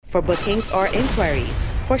For bookings or inquiries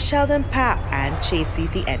for Sheldon Papp and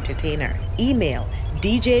Chasey the Entertainer, email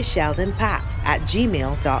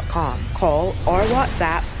djsheldonpapp@gmail.com. Call or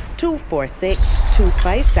WhatsApp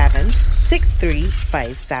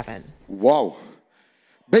 246-257-6357. Wow.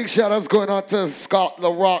 Big shout outs going out to Scott,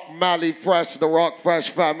 The Rock, Mally Fresh, The Rock Fresh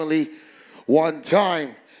family. One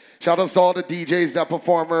time. Shout outs to all the DJs that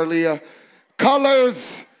performed earlier.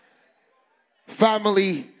 Colors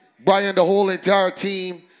family, Brian, the whole entire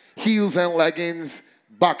team, Heels and Leggings,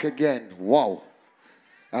 back again. Wow.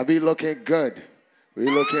 I be looking good. We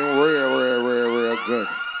looking real good,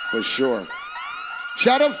 for sure.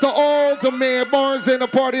 Shout outs to all the Maybarns in the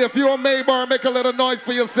party. If you're a Maybarn, make a little noise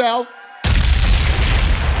for yourself.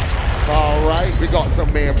 All right, we got some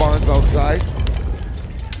Maybarns outside.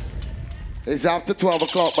 It's after 12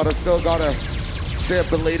 o'clock, but I still gotta say a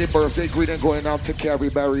belated birthday greeting going out to Carrie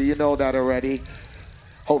Berry. You know that already.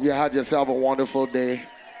 Hope you had yourself a wonderful day.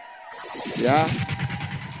 Yeah?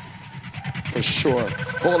 For sure.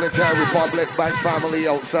 Whole entire Republic Bank family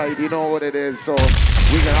outside. You know what it is. So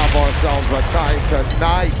we can have ourselves a time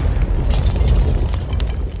tonight.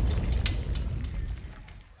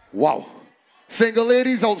 Wow. Single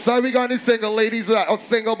ladies outside. We got any single ladies that are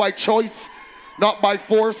single by choice, not by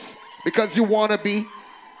force, because you want to be.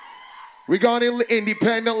 We got any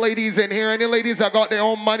independent ladies in here. Any ladies that got their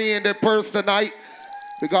own money in their purse tonight?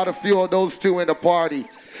 We got a few of those two in the party.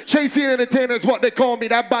 Chasey Entertainer is what they call me.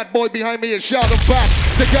 That bad boy behind me is Sheldon Papp.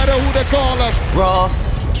 Together, who they call us? Raw.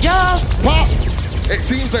 Yes. Pop. It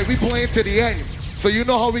seems like we playing to the end. So you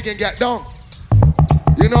know how we can get down.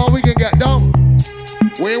 You know how we can get down.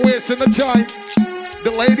 We ain't wasting the time. The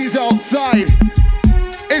ladies outside.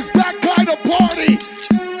 It's that kind of party.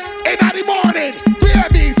 In the morning.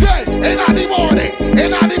 Baby say. In the morning. In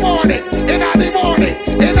the morning. In the morning.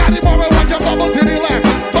 In the morning. Watch your bubble to the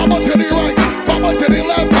left. Bubble to the right. Bubble to the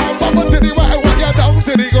left. Bubble to the right. When you're down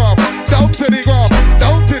to the ground. Down to the ground.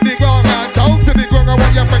 Down to the ground. And down to the ground. And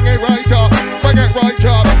when you bring it right up. Bring it right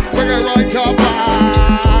up. Bring it right up.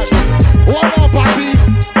 One more party.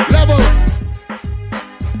 Level.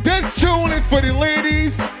 This tune is for the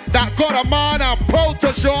ladies that got a man and proud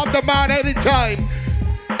to show up the man anytime.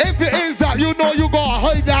 If it is that, you know you gonna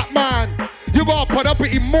hide that man. You gonna put up an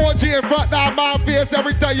emoji in front of that man's face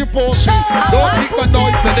every time you post it. Don't keep a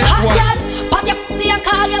noise to this one. But you and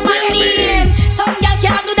call your man name. Some girl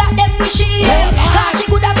can't do that, them wish him. Cause she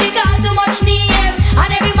could have big all too much name. And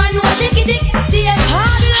every man knows she kitty team.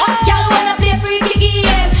 Hot girl wanna play freaky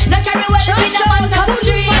game. No carry well with a man come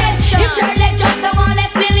straight. If your leg just the one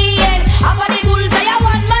left million. Up on the bull say I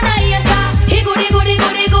want man I ain't car. He good.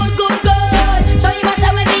 So you must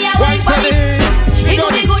have with me a wife for me. He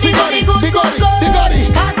good.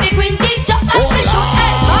 Cause me Quinty just have me shoot.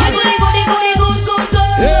 He good.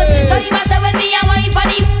 So you must have with me a wife for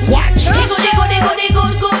him. Watch. He good.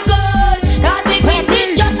 Cause me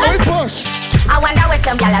Quinty just have me. I wonder where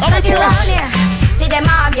some gyal are study around here. See them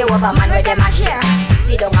argue over man where them a share.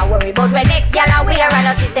 See don't a worry about where next gyal are wear. And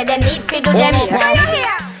us say them need to do them here.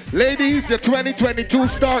 Ladies, your 2022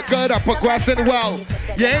 start good and progressing well.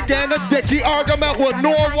 You ain't getting a dicky argument with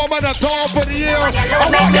no woman at all for the year. I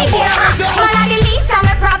want your woman down. All of the least of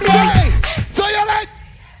my problem. So you like?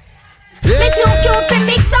 Me too cute to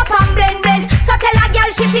mix up and blend. So tell a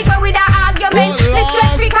girl she figure with her argument. Me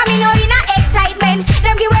stress free cause me know in a excitement.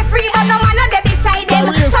 Them give her free but no man on them beside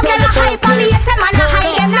them. Some girl a hype on me, yes, man a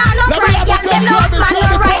hide them. Nah, no pride, girl, them no man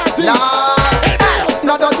no right.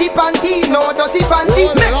 No dirty panty, no dirty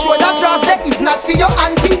panty. Make sure that dress there is not for your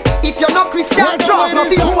auntie. If you're not Christian, dress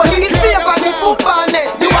nothing holy. In favor the football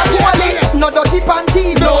net, you are holy. No dirty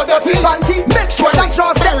panty, no dirty panty. Make sure that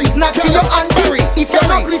dress there is not for your auntie. If you're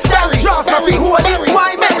not Christian, dress nothing holy.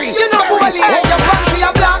 Why mesh? You know holy. Hey, your panty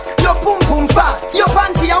are black, your pum pum fat, your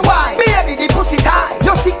panty are white. Baby, the pussy tight.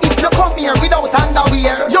 You see if you come here without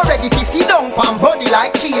underwear, you're ready to sit down pan body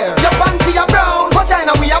like cheer. Your panty are brown,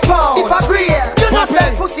 vagina we are pound. If I agree, you know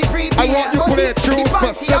say pussy pre. I want you to play it true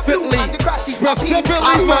specifically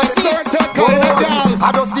for certain kind of girl. I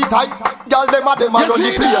just the type, girl them a run the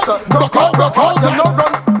place. Broke out, you no run.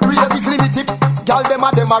 Real big limited, girl them a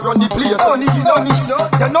run the place. Only you no big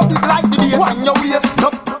like the bass in your waist.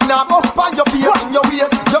 Now buff on your face in your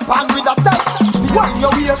waist. Your pan with a tight space in your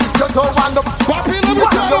waist. You don't want the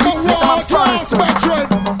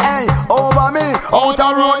hey, over me, out a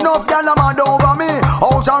road enough girl a mad over me.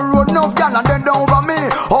 Out a road enough girl and then over me.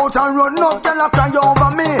 Out a road enough girl a cry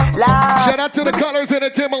over me. Shout out to the Colors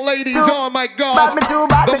Entertainment ladies. Oh my God,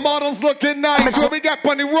 the models looking nice. So we got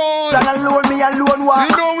Bunny Roll. Alone me alone one.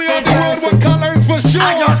 You know we on the road with Colors for sure.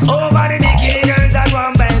 I just over the bikini girls at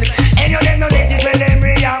one band. And you them no let it when them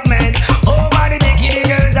react man. Over the bikini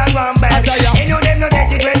girls at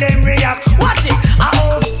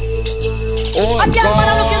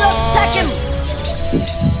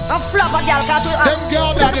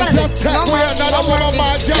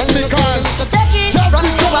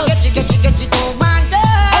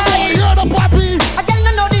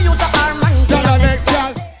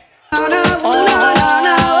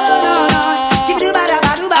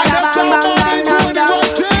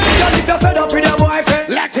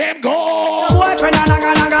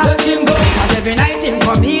naga naga. Let him go. Cause every night him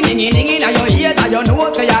come in, in your ears, and you know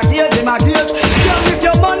say your ears in my ears. Just if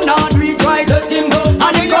your man not reach right, let him go.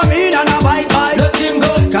 And he come in and a bite bite, let him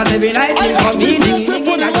go. Cause every night him come in, in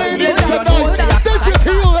your ears, and you know say your this is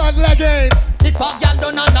heel and leggings. If a girl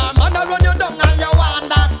done a norm, man a run you down and you want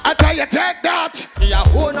that. I tell you, take that. You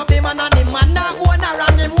own up the man and the man not own her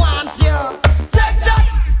and him want you. Take that.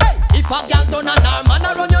 Hey. If a girl done a norm, man a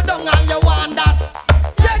run you down and you want that.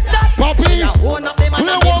 Take that. Poppy, you own up the man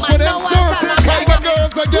and the man not want her and kind of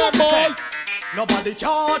girls again, boy. Nobody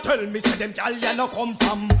can tell me say them gal ya no come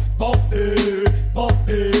from Buffy,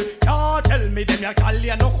 Buffy. Can't tell me them ya gal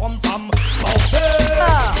ya no come from Buffy.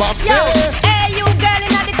 Buffy. Hey, you girl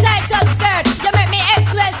in the tight up skirt, you make me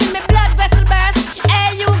X-well till me blood vessel burst.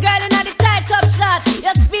 Hey, you girl in the tight up shot,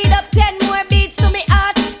 you speed up 10 more beats to me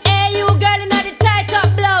heart. Hey, you girl in the tight up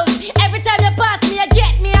blouse, every time you pass me, you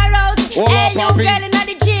get me aroused. Hold hey, on, you Poppy. girl in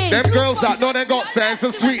the jeans. Them girls that know they got sense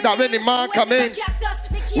and sweet that when the man come in.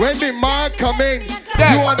 When the man come in,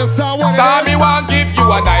 yes. you understand what so it is? me want give you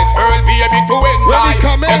a nice girl, baby, to When enjoy. he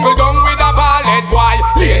come in. Settle down with a bald boy,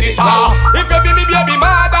 ladies are. If you be me baby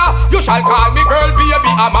mother, you shall call me girl,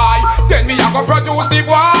 baby, am I? Then me a go produce the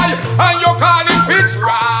boy, and you call him Fitz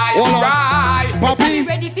right, Hold on. right. Poppy,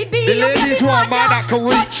 the ladies want a man that can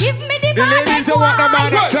reach. The ladies don't want a man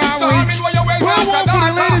that can't So I mean, reach. when you Put well one for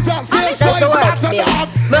the ladies that say That's the words, size baby. matter.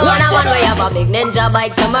 Me wanna one way have a big ninja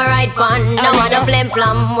bike to my right pan. No wanna flim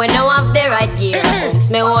flam when I have the right gear.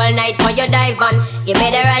 Me all night when you dive on. Give me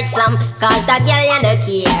the right slam, cause that girl you no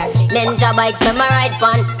care. Ninja bike to my right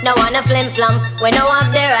pan. No wanna flim flam when I have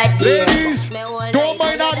the right gear. Ladies, don't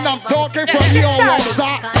mind that I'm talking from you on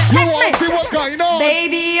WhatsApp. You want to see what's going on?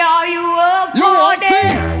 Baby, are you up You for want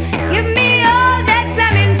this? Give me all that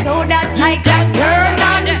slamming so that I can turn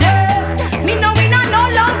and twist. Me know we not no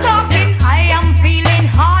long talking. I am feeling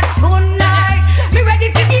hot tonight. Me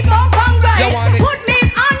ready for the bump and You ride. want it? Put me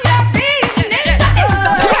on the beat.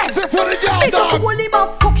 Press it for the girl, Me just dog. hold him up,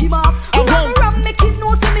 fuck him up. Ram, make him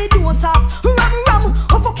know say me don't stop. Ram,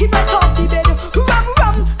 oh fuck him up off the bed.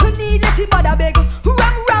 Ram, who need less he bother beg.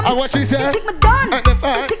 Ram, And what she said? take me down, At the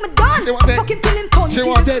back. take me down. She want it. Fuck him till him punch She it.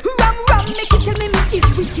 want it. Ram, make him tell me is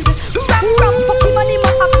wicked. Ram, fuck him and him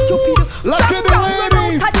a act stupid. Look at the Run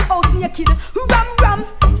ladies. out of the house naked. Ram,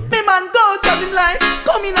 me man go cause him like,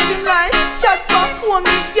 come in as him like. Chat back phone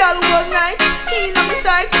with girl all night. He in on my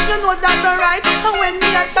side, you know that the right. And when me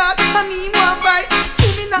attack, I mean one fight.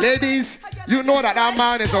 Ladies, you know that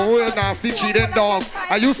man is a real nasty cheating dog.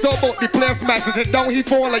 And you still about the place messaging down he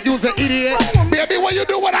phone like you's an idiot. Baby, what you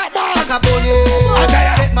do with that man?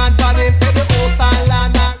 Get man pan him, take the whole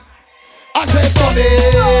silent man. I said funny.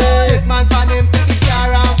 Get man pan him, take the car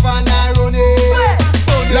and van and run it.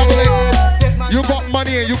 Lovely. You got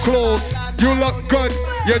money and you clothes. You look good.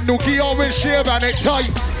 Your nookie always shave and it tight.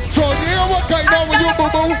 So you know what's going on with you,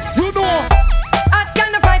 boo-boo? You know. I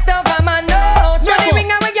can't fight over man, no. Show the ring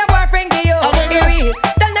away your boyfriend give you. Be real.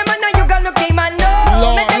 Tell them man you got look him man, no.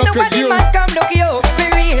 Lord, Make them look know at what the you. man come look you. Be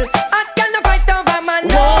real. I can't fight over man,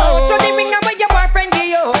 no. Whoa. Show the ring away your boyfriend give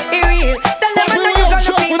you. Be real. Tell them man you got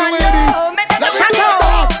look him man, no. Make them know shut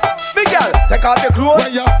up. Big girl, take off your clothes,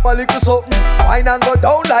 When ya- a little something. Wine and go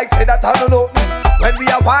down like say that I don't know. When we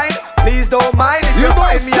are wine, please don't mind if you You know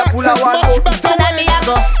find me a sex pull is a one. much better Tonight when me a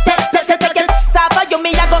go. Take it. Sapa you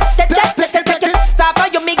me a go. Take it. Sapa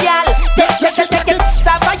you me girl. Take it.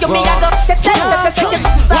 Sapa you me a go. Take it.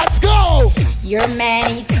 Let's go. Your man,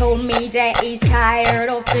 he told me that he's tired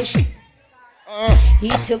of the He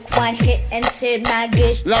took one hit and said my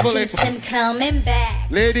good Lovely. keeps him coming back.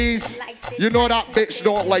 Ladies, you know that bitch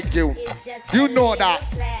don't like you. You know that.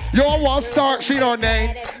 You want to start shit on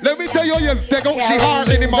name. Let me tell you, you dig out she hard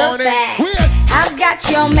in the morning. Wait. I've got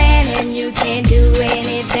your man and you can't do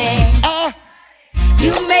anything.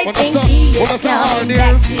 You may What think the he fuck? What is the fuck coming is?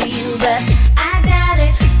 back to you, but I doubt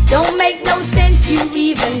it. Don't make no sense you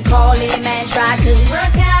even call him and try to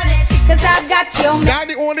work out it. Cause I've got your man. That's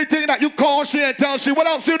the only thing that you call she and tell she. What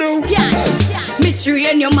else you do? Yeah, me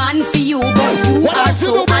train your man for you, but you What are else you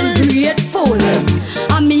so do, baby? ungrateful.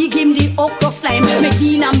 And me give him the okra slime, make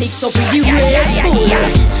him a mix up with the Red Bull.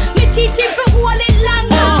 Me teach him for hold it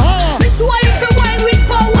longer. Me show him for wine with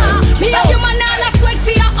power. Me have your man all a sweat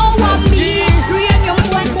for your hour. Me train your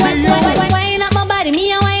wine up my body,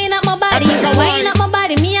 me a wine up my body, wine up my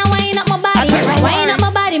body, me a wine up my body, wine up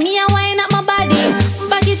my body, me a wine up my body.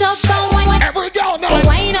 Back it up from wine. Every girl now.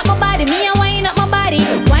 Wine up my body, me a wine up my body.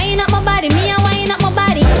 Wine up my body, me a wine up my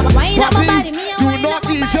body. Wine up my body, me a Do wine not up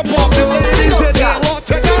my ease your body. pop. The ladies in there want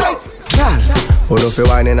tonight. Oh, fi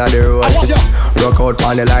wine inna the road. Rock out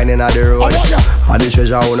on the line inna the road. All the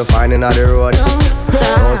treasure wanna find inna the road.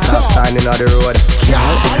 Don't stop sign inna the road.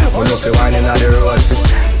 Wanna fi wine inna the road.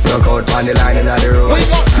 Rock out on the line inna the road.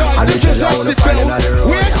 All the treasure wanna find inna the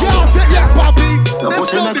road. Your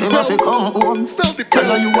pussy make him have to come home. Tell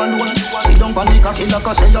her you alone. Sit down pon the cocky like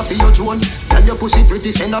I say you feel your drone. Tell your pussy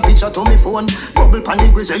pretty, send a picture to me phone. Bubble pon the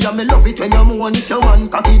grizzly, yeah me love it when you moan. If your man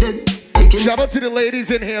cocky dead. Shout out to the ladies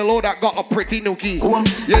in here, Lord, that got a pretty nookie.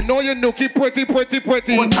 You know your nookie pretty.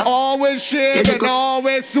 Always shake and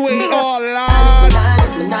always sweet. Oh, Lord. So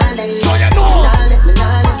you know.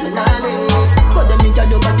 But them nigga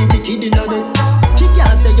your body wicked in a day. She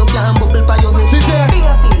can't say you can't bubble by your head. She said, baby.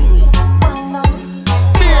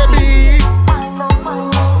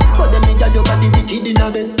 But them nigga your body wicked in a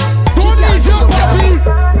day.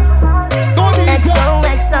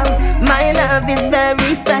 XOXO, my love is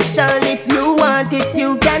very special. If you want it,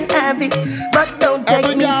 you can have it. But don't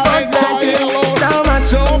take me for granted.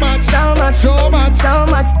 So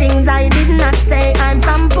much things I did not say. I'm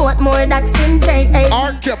from Portmore, that's in JA.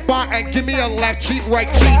 Arc your back and give me a left cheek, right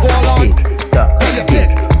cheek. All on. Tick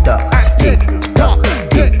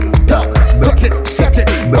tock. Bucket, set it.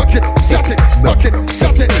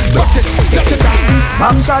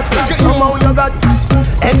 Back shot, somehow you got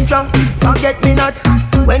extra, forget me not.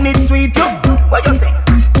 When it's sweet, you, what you say?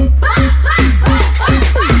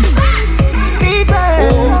 Fever,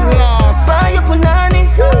 buy your punani.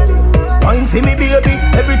 Wine for me baby,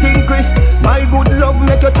 everything crisp. My good love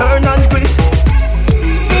make you turn and crisp.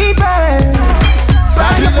 Fever,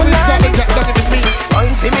 buy your punani.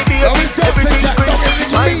 Wine for me baby, everything crisp.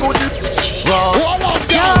 My good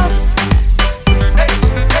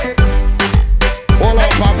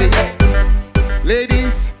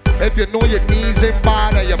ladies, if you know your knees ain't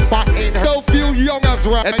bad and your back ain't hurt, don't feel young as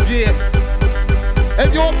well. Again,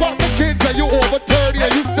 if you're about the kids and you over 30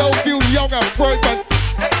 and you still feel young and fresh, but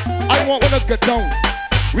I want one to get down.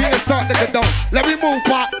 We can start to get down. Let me move,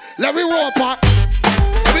 Pat. Let me roll, Pat.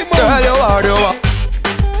 Let me move. Girl, you are the one.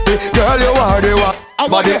 Girl, you are the one.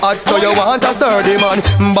 Body hot so you want a sturdy man.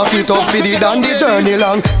 Back it up for the down the journey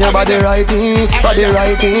long. Your body writing,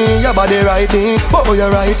 your body writing. Oh, you're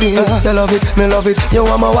writing. You love it, me love it. You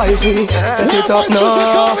want my wifey. Set it up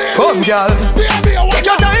now. Come, girl. Take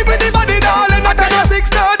your time with the body, darling. Not on a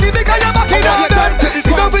 6:30 because you're back in the bed.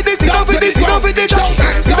 Sit down for this, sit down for this, sit down for the jockey.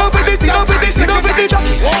 Sit down for this, sit down for this, sit down for the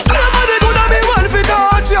jockey. Your body good and me one for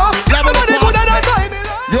touch you. Your body good and I sign me.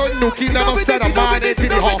 Your nookie never said a man into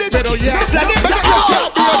the hospital, yeah. All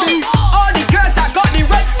the girls that got the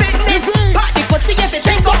right fitness. Pop the pussy if it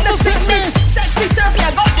ain't got the sickness. Sexy Serbia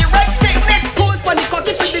got the right thickness. Pose for the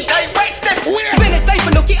cocky for the guy right step. When it's time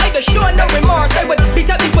for nookie, I don't show no remorse. I would beat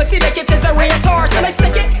up the pussy like it is a racehorse. When I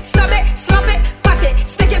stick it, stab it, slap it, pat it.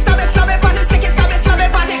 Stick it, stab it, slap it, pat it. Stick it, stab it, slap it,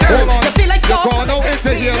 pat it. Girl, you feel like soft. You're going out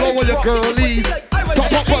into here over your girlies.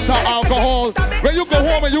 Top up on alcohol. When you go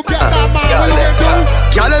home and you get that man, what you gonna do?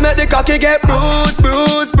 Y'all make the cocky get bruised.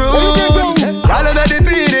 Y'all make the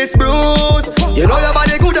penis bruise. You know your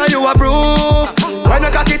body good and you approve. When you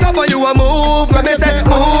cock it up and you a move, let me say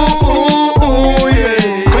ooh,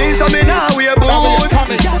 yeah. Clean so me now we a boots.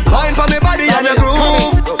 Wine for me body and a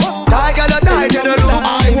groove. Tiger the tight and the loop.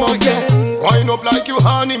 I'm okay. Wine up like you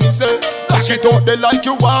honey, me say. Dash it out there like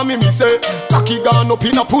you want me say. Cocky gone up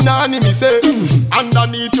in a punani, me say.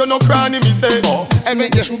 Underneath you no cranny, me say. I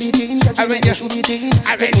make you should be teen, I make you should be teen,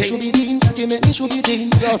 I make you should be teen, you make me should be teen.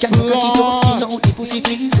 Can you cock it up, skin out the pussy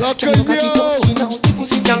please? Can you cock it up, skin out the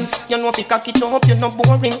pussy please? You know if you cock it up, you're not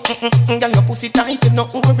boring. Girl, your pussy tight, you're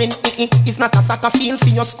not boring. It's not a soccer field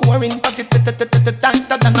for your scoring, but it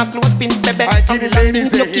tighter than a clothespin, baby.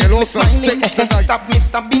 Underneath you keep me smiling. Stop me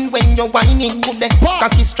stabbing when you're whining. Good day,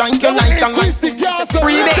 cocky strike you like a light.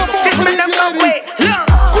 Breathe it.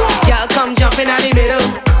 Y'all come jumping out the middle.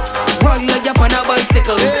 Run like you on a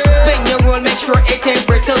bicycle. Spin your roll, make sure it ain't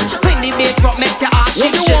brittle. When the beat drop, make your ass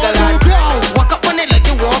shake, jiggle and walk up on it like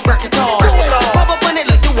you want break it off. Pop up on it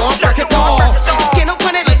like you want break it off. Skin up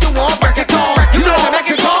on it like you want break it off. You know how to make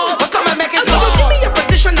it soft, but come and make it soft. Give me a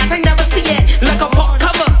position that I never see it, like a pop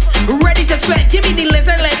cover. Ready to sweat, give me the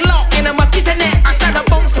lizard leg lock in a mosquito net. I start a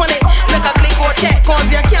bounce on it like a clipboard check.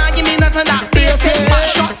 Cause you can't give me nothing that basic. But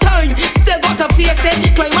short time, still got to face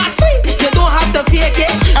it. Climb my sweet, you don't have to fake it.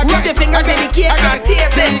 Rub your fingers in the cake and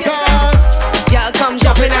taste it. Y'all come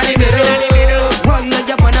jumping out the middle. Run like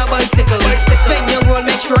you on a bicycle. Spin your roll,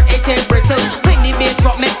 make sure it ain't brittle. When the beat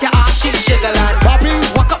drop, make your ass shake, jiggle and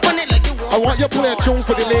walk up on it like you want. I want you to play a tune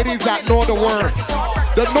for the ladies that know the word.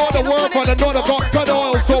 They know the word and they know the good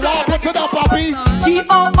oil. So I'll put it up, Papi.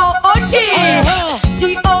 G-O-O-O-D.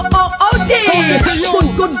 G-O-O-O-D.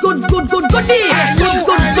 Good.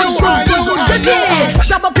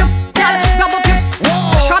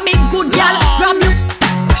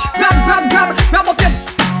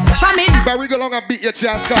 go along and beat your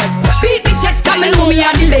chest, guys. Beat me chest, come and know me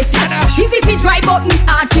are the best. Easy fi dry, but me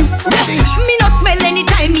hard to. Me no smell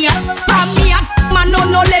anytime me from me a man no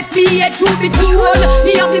left me here through the tool.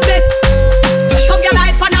 Me have the best. Some your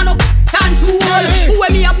life and I no control.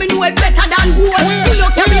 When me have me know it better than gold. Me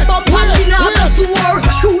no carry bump and me no have to war.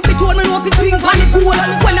 Truth be told, me know fi swing pon the pole.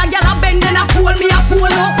 When a gyal a bend then a fool, me a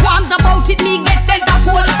fool. No qualms about it, me get sent a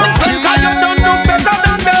fool. Sometimes you don't know better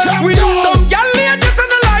than them. We know some gyal ladies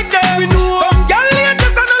and I like them. We know some gyal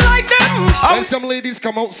ladies and I like them. When some ladies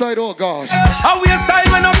come outside, oh gosh. I waste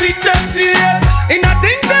time when I feed them tears. In a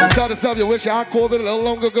thing them. Start to self, you wish you had COVID a little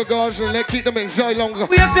longer, good gosh, and let keep them inside longer.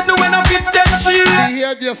 We are sitting when I feed them shit.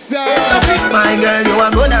 Behave yourself. My girl, you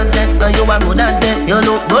are good as it. You are good as it. You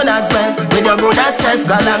look good as well. With your good as self,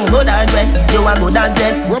 girl, I'm good as well. You are good as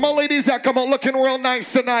it. Where my ladies that come out looking real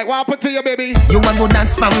nice tonight? What happened to you, baby? You are good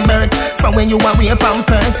as from birth. From when you are wear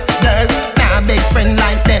pampers, girl. Nah, big friend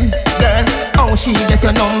like them, girl. Oh, she get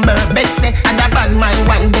your number. Betsy and a bad man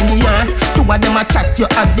one day here. Two of them a chat you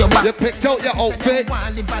as you back. You picked out your outfit.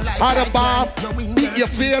 Had a bath. Beat your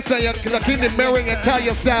face and you look in the mirror and tell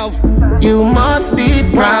yourself, you must be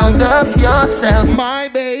proud of yourself, my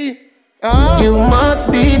babe. You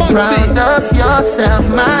must be proud of yourself,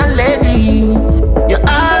 my lady. You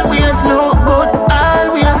always look good,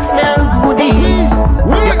 always smell goody.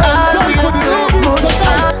 You always look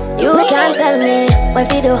good. You can't tell me where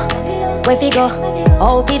fi do, where fi go,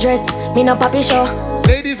 how fi dress. Me no papi show.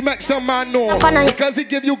 Ladies, make some man know. Because he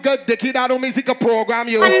give you good dick, that don't mean he can program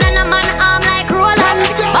you. And then a man arm like Roland.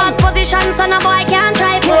 Boss position, son a boy can't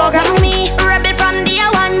try program me. Rebel from day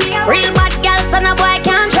one. Real bad girl, son a boy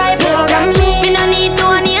can't try program me. Me no need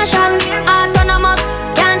donation. Autonomous,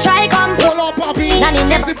 can't try come. Hold on, papi.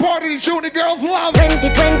 That's the part of the show the girls love.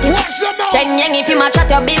 2020. Then young if you match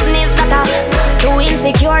at your business data. Too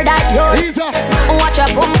insecure that you. Watch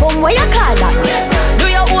your boom boom, where you call that? Do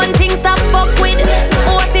your own thing, stop fuck with.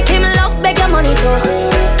 What if him love beg your money too?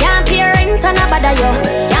 Can't pay rent and a bother you.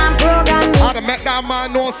 Can't program me. How to make that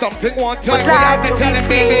man know something one time without the telling,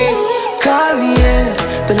 baby. Call me, yeah.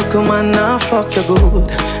 The little man now fuck you good.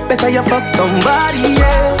 Better you fuck somebody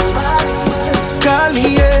else. Call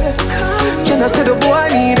me, yeah. Can I say the boy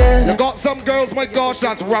need it? You got some girls, my gosh,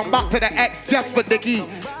 that's run back to the ex just for dicky.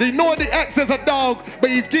 They know the ex is a dog, but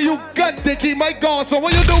he's give you gun dicky, my god. So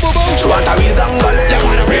what you do, boo? She want a real gangole.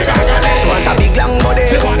 She want a big long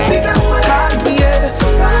body. Call me, yeah.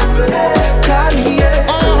 Call me, yeah.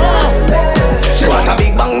 She want a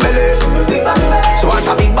big bang belly. She want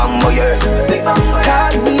a big bang boy.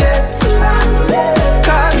 Call me, yeah.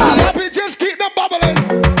 Call me, yeah. Happy, just keep them bubbling.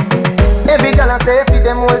 Every girl I say fit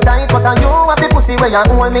them all tight, but you have the pussy where you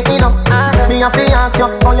hold me in up. Me a fi ask you,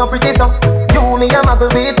 how you pretty so? You me a muggle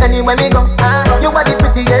with anywhere me go. You are the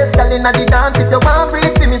prettiest girl inna the dance. If you want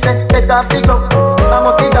breathe for me, say take off the glove. I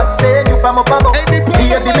must see God say you from up above. Baby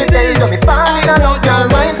me tell you me falling in love. Girl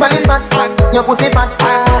wine pon this fat, your pussy fat,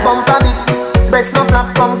 bumper big, breast no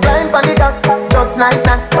flap. Come climb pon the top, just like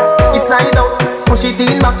that. It's slide out, push it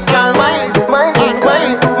in back. Girl wine, wine,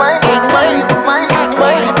 wine, wine, wine, wine,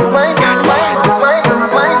 wine, wine.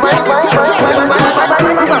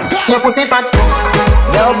 Your pussy fat.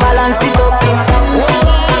 Yo, balance it up.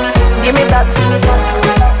 Give me that.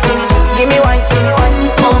 Give me wine.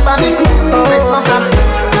 Bumper me, breast no flap.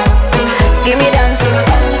 Give me dance.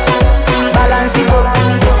 Balance it up.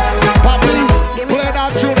 Play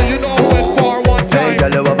that tune, you know it for one time. Hey,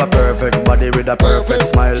 girl, you have a perfect body with a perfect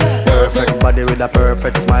smile. Perfect body with a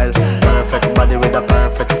perfect smile. Perfect body with a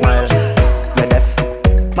perfect smile. You're deaf.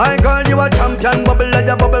 My girl, you a champion. Bubble like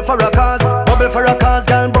you bubble for a cause. Bubble for a cause,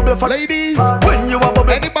 girl, bubble for. Ladies, when you a bubble,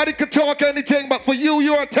 anybody can talk anything, but for you,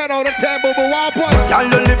 you're a 10 out of 10, bubble. What one? Girl,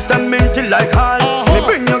 your lips them minty like hearts. Me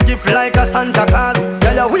bring you gift like a Santa Claus.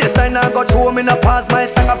 Girl, your waistline I got through me in a pass. My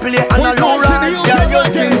song I play and a low rise. Girl, your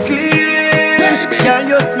skin clean. Girl,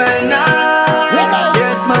 you smell nice.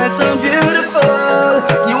 Your smile so beautiful.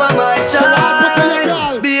 You are my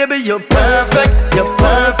choice. Baby, you're perfect. You're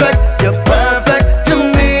perfect. You're perfect to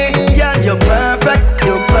me. Yeah, you're perfect.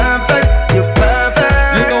 You're perfect. You're perfect.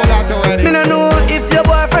 You know that already. Me no know if your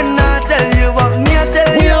boyfriend not tell you what me I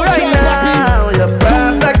tell you right now. You're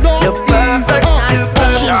perfect. You're perfect. You're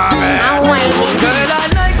perfect. Girl,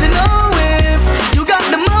 I'd like to know if you got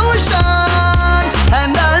the motion,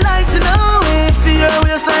 and I'd like to know if your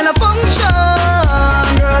waistline a function.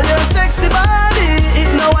 Girl, your sexy body, it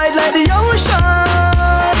no wide like the ocean.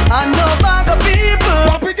 I know bag of people.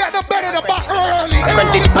 But we get the better the back early.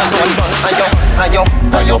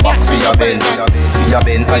 Now your back for your bend, for your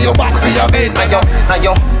bend, now your back for your bend. Now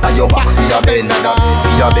your back for your bend, for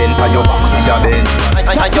your bend, now your back for your bend.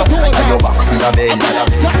 Now your back for your bend, for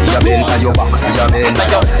your bend, now your back for your bend. Now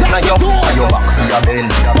your back for your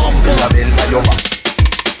bend, for your bend, now your back.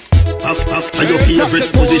 Are your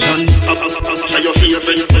favorite position? Are your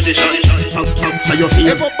favorite position? Are your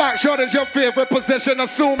favorite? If a back shot is your favorite position,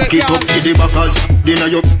 assume it. Get up to the backers. Then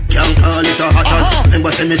you can't call it a hatters.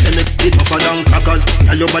 Remember say me it tougher than crackers.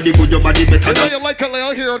 Tell your body good, your body better than. You like a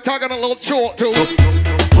little here, talking a little short too.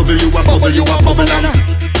 Bubble you a bubble, you a bubble lamb.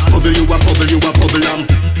 Bubble you a bubble, you a bubble lamb.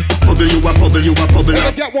 Bubble you a bubble, you a bubble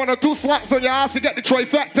lamb. You get 1 or 2 slaps on your ass, you get the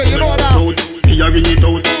trifecta. You know that. Me a ring it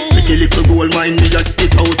out. Pretty little gold mine, me a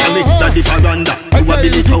it out. I make daddy faranda. You a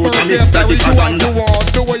build it out. I make daddy faranda.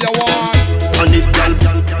 Do what you want. On it, girl.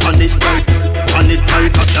 On it, girl. On it, girl.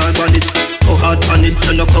 I can't run it. Go hard on it.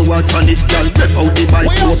 You know go hard on it, girl. Left out the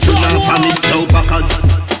bike. Hope you not from it. No backers.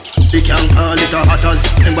 They can't call it a hatters.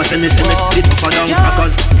 Remember say me it tougher than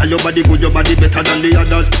crackers. Tell your body good, your body better than the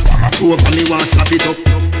others. Two of me want slap it up.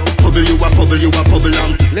 Bubble you a bubble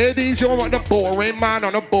Ladies, you want the boring man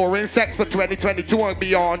on a boring sex for 2022 and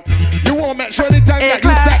beyond. You want to make sure anytime that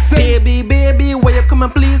you sexy. Baby, where you come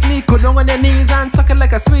and please me? Go down on your knees and suck it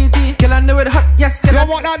like a sweetie. Kill under it hot, yes, kill. You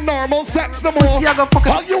want that normal sex no more? Pussy, I go fuck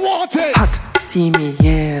it. How you want it? Hot, steamy,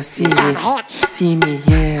 yeah, steamy. And hot. Steamy,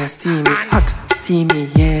 yeah, steamy. Hot, steamy,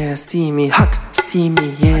 yeah, steamy. Hot,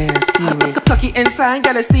 steamy, yeah, steamy. Plucky inside,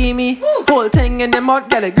 get it steamy. Whole thing in the mud,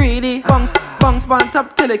 get it greedy. Bungs, bun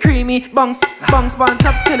top till it creamy. Bungs, bun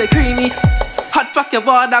top till it creamy. Hot fuck your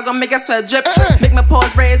water, gonna make a sweat drip. Make my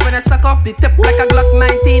paws raise when I suck off the tip like a Glock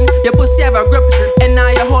 19. Your pussy have a grip, and now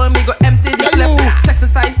you hold me, go empty the clip.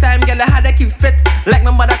 Exercise time, girl, I had to keep fit. Like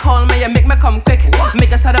my mother call me, you make me come quick.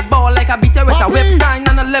 Make us had a ball like I beat her with a whip. Dying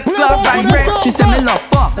on the lip gloss, I break. She said me love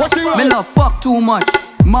fuck, me love fuck too much.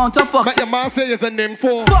 Mount of fuck. But your man say is a name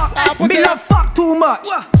for fuck. Me love fuck too much.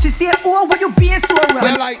 She said, oh, why you being so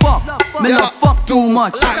right? Like, fuck. Me love fuck too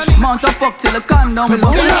much. Mount of fuck till the condom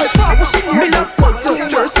bust. Me love fuck too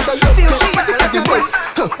much. Feel she at the waist.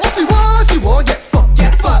 What she want, get fucked,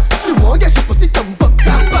 get fucked. She want, get she pussy dumb fuck,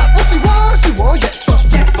 damn fuck. What she want, get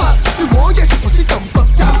fucked, get fucked. She want, get she pussy dumb fuck,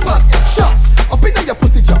 damn fuck. Shots up in your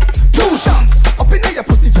pussy jaw. 2 shots up in your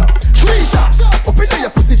pussy jaw. 3 shots up in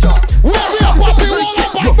your pussy jaw.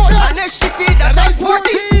 And if she feel that I'm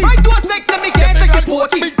sporty, my doors next to me can't take a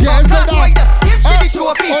porty. That's why give she the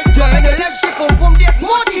trophy. Go make the left ship boom, there's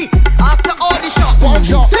smarty. After all the shots, 1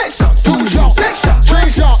 shot, take shots, 2 shots, take shots,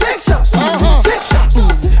 3 shots, take shots, take shots,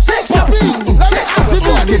 take shots, take shots.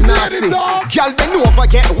 Fucking nasty. Girl bend over,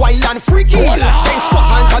 get wild and freaky. Then squat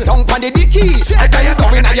and go down on the dicky. And then you go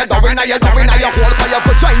in, you hold for your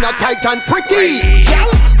vagina tight and pretty. Girl,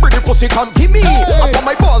 bring the pussy come give me. Upon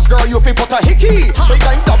my balls, girl, you feel put a hickey. Big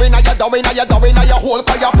time down, you hold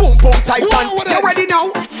for your boom tight and. You ready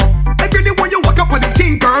now? I really want you walk up on the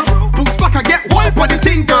thing, girl. Boots back and get wild on the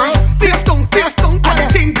thing, girl. Face down on the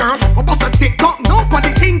thing, girl. I bust a tick tock, no on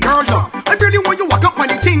the thing, girl. I really want you walk up on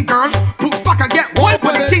the thing, girl. Boots back and get wild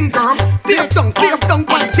on the thing, girl. Face down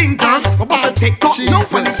on the thing, girl. I bust a tick tock, no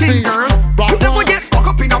on the thing, girl. You ever get walk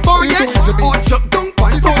up in a bar yet? Or chuck down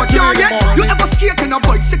on top of a car yet? You ever skate in a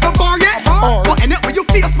bicycle bar yet? But in it when you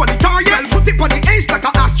face for the tar yet? Put it on the edge like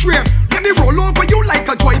a ashtray. Let me roll over you like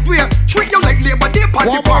a driveway. Treat you like labor day on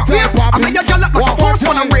the parkway. I make you gallop like a horse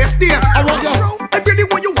on a race day. I really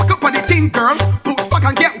want you walk up on the thing, girl. Boots back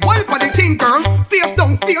and get wild on the thing, girl. Face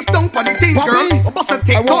down on the thing, girl.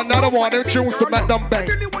 I want another one of them tunes to make them bang.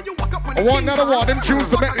 I want another one of them tunes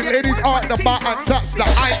to make the ladies art the back and touch the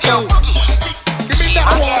IQ. Give me that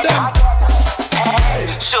one of them.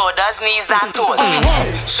 Shoulders, knees and toes.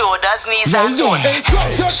 Shoulders, knees and toes.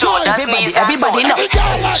 Shoulders, knees and toes. Everybody now.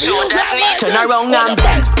 Shoulders, knees. Turn around and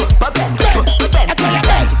bend. Wind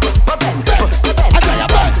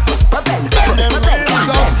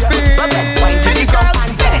to the ground and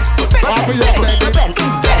bend.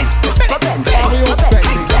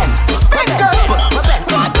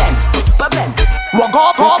 Walk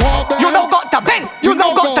up, you know got to bend. You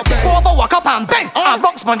know got to tip over, walk up and bend. And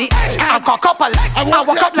box on the edge, and cock up a leg. And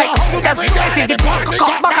walk up like you just right in the back.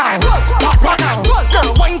 Cock back and roll.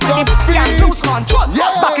 Girl, wind to the and lose control.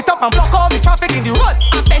 Back it up and block all the traffic in the road.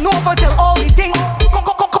 And bend over till all the things.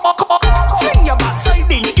 Fling your back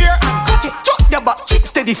side in the air and catch it. Drop your butt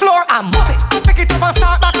cheeks to the floor and move it. Pick it up and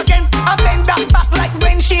start back again. And bend that back like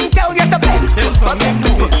when she tell you to bend.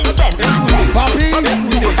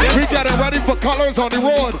 We got it ready for colors on the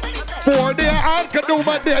road. 4 day and can do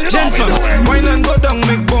my day. Gentlemen, wine and go down,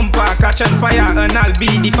 make bumper, catch on fire, and I'll be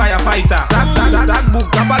the firefighter. That book,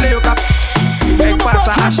 Ek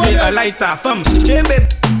pasa achete a lighter. Femme, che bebe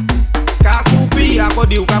ka koupi,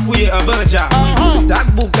 akodi ou ka fouye un banja. Tak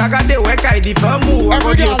bouk, kagade we kay di femme ou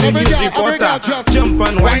akodi ou se music porta. Jump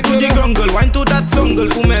and wine to the grungle, wine to that jungle.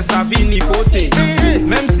 Ou men sa fini fote.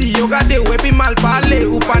 Même si yo gade we pi mal pale,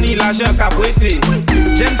 ou pa ni l'argent ka prete.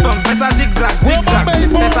 Jeune femme fè sa zigzag, zigzag.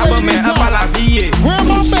 Fè sa bon men un pa la vie.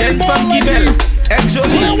 Jeune femme ki belle, ek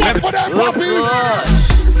jolie.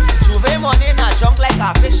 Juve money in a junk like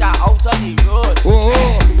a fish out on the road.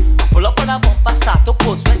 Pull up on a bumper, start to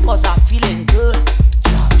post when cause I'm feeling good.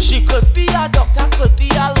 She could be a doctor, could be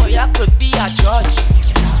a lawyer, could be a judge.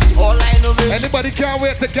 All I know is anybody can't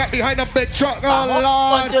wait to get behind a big truck. Oh Lord,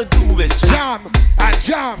 what to do is jam and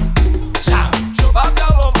jam. Jam, jump up the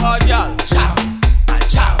bumper, girl. Jam and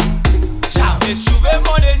jam, jam. It's Juve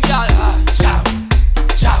money, girl. Jam,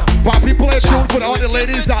 jam. Poppy play tune for all the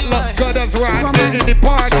ladies that look good as right in the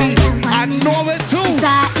party. I know it too.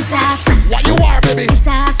 What you are, baby?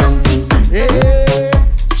 Something fun. Yeah.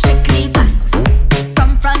 Strictly facts.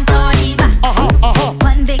 From front or the back.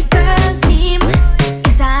 One big girl's team.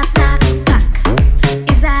 It's a snack pack.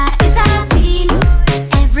 It's a scene.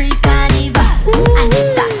 Every carnival. And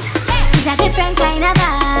it's that. It's a different kind of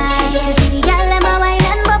vibe. You see the girl them a wine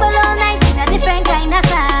and bubble all night in a different kind of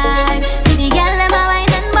style. See the girl them a wine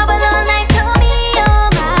and bubble all night to me, oh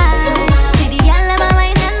my. See the girl them a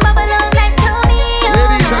wine and bubble all night to me, oh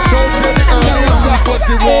my.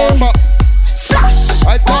 Warm up. Slash.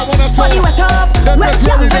 I don't wanna body wet up. Wet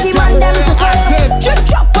young, ready man them to fall. Drip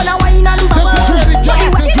drop on a wine and bubble. Body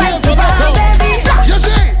wet right to fall, baby. Slash.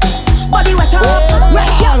 Body wet up.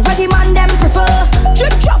 Wet young, ready man them prefer.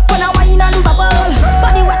 Drip drop on a wine and bubble.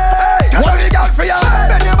 Body wet. What do you got for ya?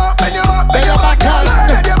 Bend your back, bend your back, bend your back, girl.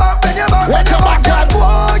 Bend your back, bend your back, bend your back, girl.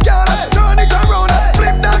 Whoa, girl, turn it around,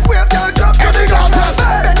 flip that waist, girl, drop to the ground.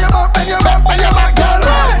 Bend your back, bend your back, bend your back, girl.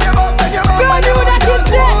 Bend your back, bend your back, bend your back, girl.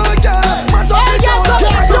 Whoa, girl, mash up the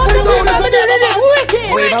ground, mash up the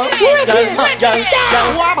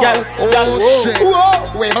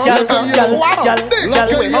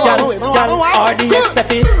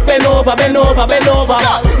Bend over, bend over, bend over,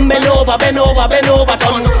 bend over, bend over, bend over,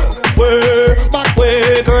 turn.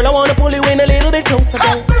 Way, girl, I wanna pull you in a little bit closer,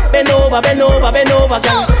 girl. Bend over, bend over, bend over,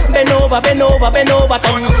 girl. Bend over, bend over, bend over,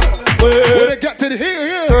 turn. When they get to the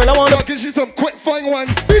here, girl, I wanna give you some quick fine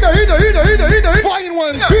ones. Fine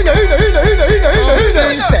ones.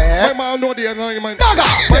 My man know the alignment.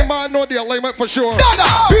 My man know the alignment for sure.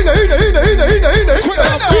 Quick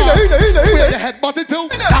headbutt it too.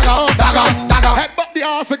 Headbutt the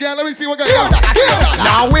ass again. Let me see what goes on.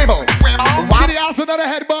 Now wibble. Give the ass another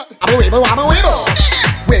headbutt. Wibble.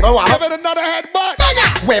 Give it another headbutt.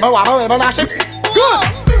 Wibble, dash it.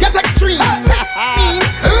 Good. Get extreme.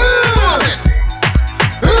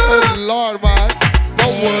 Lord, man.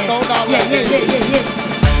 Don't work, don't not like it.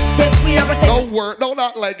 Don't work, don't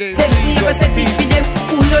not like it. We go set it for them.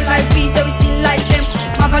 Who no like me, so we still like them.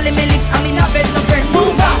 Mama let me live, I'm in a bed, no friend.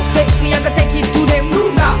 Move out. We go take it to them.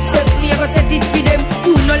 Move out. We go set it for them.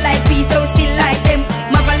 Who no like me, so we still like them.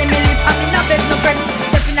 Mama let me live, I'm in a bed, no friend.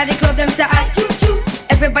 Stepping at the club, them say I choo choo.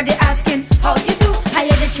 Everybody asking how you do. I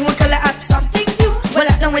hear that you want color up something new. Well,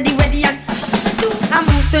 I know when the ready and I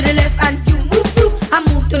move to the left and you move through. I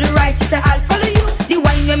move to the right, she say I'll follow you. The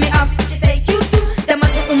wine when me up, she say cute too. Them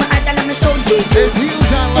must say my eye, let me show G2.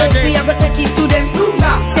 We are gonna take it to them.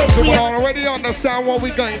 Say So we we are already understand what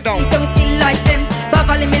we going down. so we still like them.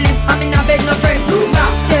 Baba let me live, I'm in a bed, no friend.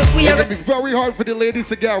 We It's are gonna be very hard for the ladies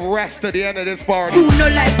to get rest at the end of this party. who no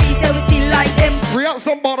like me, so we still like them. Free up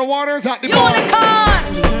some bottled waters at the bar.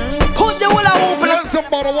 Put the whole open. Free up some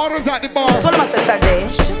bottled waters at the bar. So I say Saturday.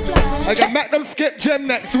 I can make them skip gym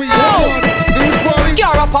next week.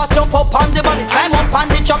 You're a pass, jump up on the body. Climb up on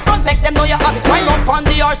the truck front, make them know you have it. Climb up on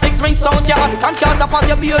the R6 ring sound, you have it. Can't count up on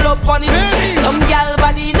your build up on it. Some gal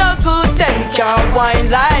body no good, them can't whine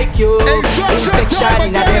like you. Infection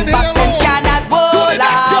in a them back, them cannot bowl.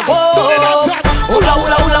 Hula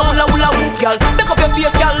hula hula hula hula hoop, girl. Make up your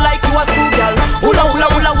face, girl, like you a screw, girl. Hula hula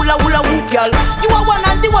hula hula hula hoop, girl. You are one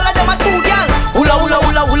and the whole of them are two, girl. Hula hula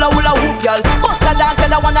hula hula hula hoop, girl. Bust a dance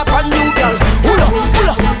and I want a brand new girl. Hula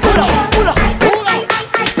hula hula hula.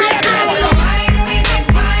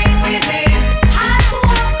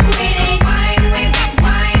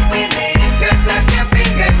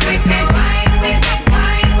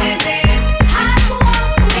 Wine with it.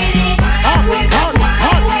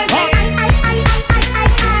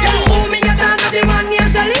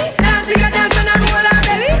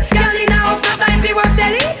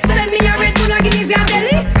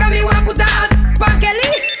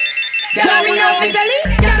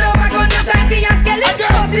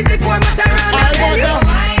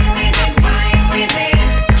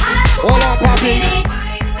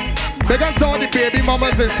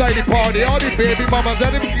 inside the party, all the baby mamas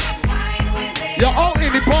and you're out in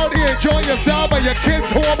the party, enjoying yourself and your kids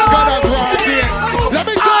home brothers right here. Let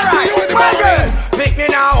me talk to you in the morning. Pick me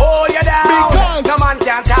now, hold you down. Because no man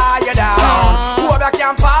can tie you down. Whoever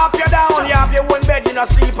can pop you down. You have your own bed, you no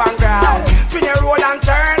sleep on ground. Spin your roll and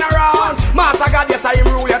turn around. Master God, yes, I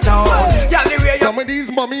rule your town. Yeah, the way you... Some of these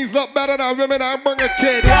mummies look better than women. I bring a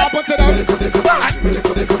kid. What happened to them?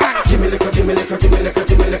 Give me liquor, give me liquor, give me liquor,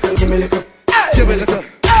 give me liquor, give me liquor. Give me liquor.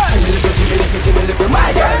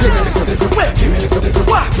 My girl, give me liquor, give me liquor,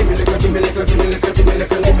 give me liquor, give me liquor, give me liquor, give me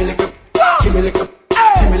liquor, give me liquor, give me liquor,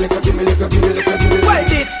 give me liquor, give me liquor, give me liquor, give me liquor. Well,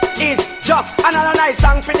 this is just another nice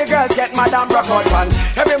song for the girls get mad and broke out one.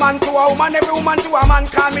 Every man to a woman, every woman to a man,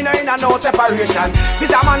 call me no in a no separation.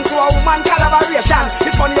 It's a man to a woman collaboration.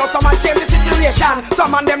 It's funny how someone change the situation.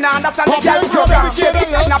 Some man them now understand the girl program.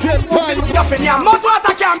 Nothing yam, but what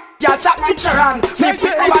I can. Girl, stop me Sharon. Me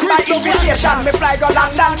pick up on my invitation. Me fly go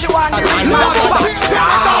London, she want the real man.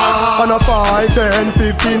 On a 5, 10,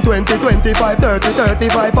 15, 20, 25, 30,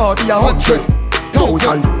 35, 40, 100,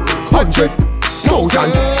 1,000, 100,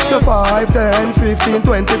 1,000. The 5, 10, 15,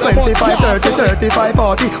 20, 25, 30, 35,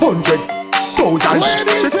 40, 100, 1,000.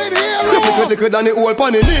 Ladies in here. Liquor than the old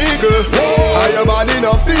pan in eagle. I am bad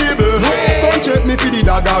enough feeble. Come check me for the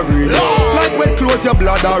dagger ring. Like when close your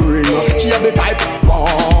bladder ring. She have the type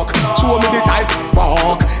walk. Show me the type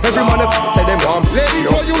walk. Every man say them want.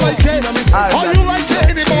 Ladies, how you like it? How you like it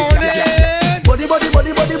in the morning? Body, body,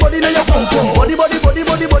 body, body, body, now your pum pum. Body, body, body,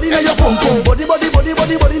 body, body, now your pum pum. Body, body, body,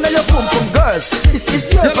 body, body, now your pum pum. Girls, it's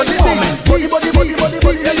yours for the moment. Body, body, body, body,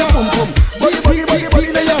 body, now your pum pum. Body, body, body, body,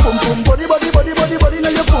 now your pum pum. Body, body, body, body, body,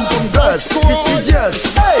 now your pum pum. Girls, it's yours.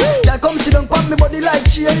 Hey, girl, come sit down, pop me body like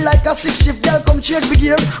chain, like a 6-shift. Girl, come change the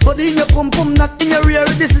gear. Body in your pum pum, not in your rear.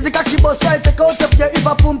 This is the cocky bus right, take out of here. If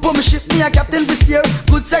a pum pum ship me, a captain this year.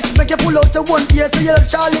 Good sex make you pull out the one ear. So you love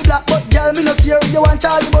Charlie Black, but girl, me no care. You want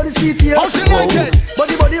Charlie body seat here.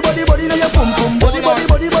 Body, body, body, body, now your pum pum. Body, body,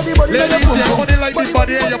 body, body, body, now your pum pum. Body like the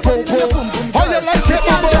body in your pum pum. How you like it,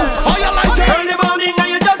 mama? How you like it? Early morning and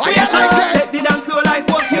you just wake up. Take the dance floor like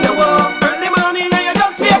walk in the walk. Early morning and you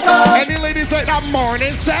just wake up. Any ladies like that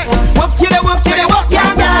morning set? Walk you the walk, you the walk,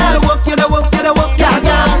 yeah, girl. Walk you the walk, you the walk, yeah,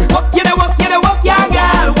 girl. Walk you the walk, you the walk, yeah,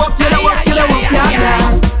 girl. Walk you the walk, you the walk, yeah,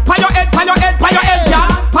 girl. Pan your head, pan your head, pan your head, yeah.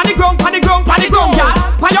 Pan the ground, pan the ground, pan the ground, yeah.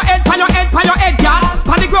 Pan your head, pan your head, pan your head, yeah.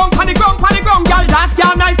 Pan the ground, pan the ground, pan the ground, girl. Dance,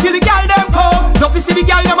 girl, nice till the girl them come. Don't you see the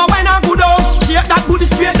girl them a wine and good up. Shake that booty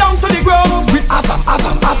straight down to the ground. With Azam,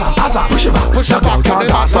 push it back. Your girl can't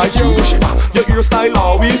dance like you, push it back. Your hairstyle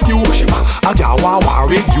always new, push it back. A girl want war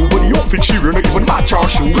with you, but the outfit she wear not even match her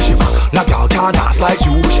shoe, push it back. A girl can't dance like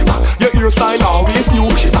you, push it back. Your hairstyle always new,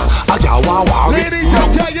 push it back. A girl want war with you. Ladies, I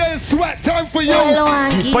tell you, it's sweat time for you.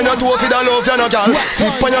 Tip on your toe for the love, you no gal.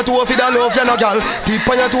 Tip on your toe for the love, you no gal. Tip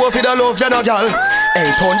on your toe for the love, you no gal. Hey,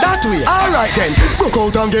 turn that way. Alright then, broke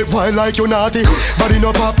out and get wild like you naughty. Body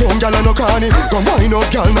no pop, down, gal and no cranny. Come wind up,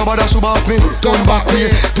 gal, nobody should off me. Turn back way,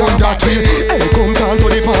 turn that way. Hey, come down to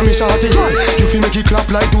the palmy shawty. You feel make it clap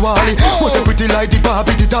like Duali. Was it pretty like the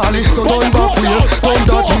Barbie, the dolly. So turn back way, turn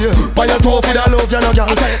that way. Tip on your toe for the love, you no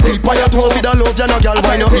gal. Tip on your toe for the love, you no gal.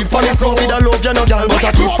 Wind up, hip on the slow for the love, you no gal. Was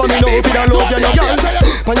a kiss for me now for the love, you no gal.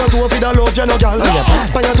 On your toe for the love, you no gal.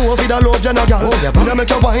 On your toe for the love, you no gal. When I make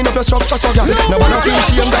you wind up your structure, so gal. Nobody feel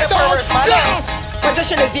shame that.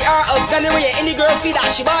 Position is the art of gunnery. Any girl feel that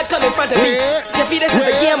she bad come in front of me. You feel this is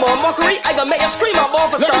a game or mockery, I gonna make you scream out more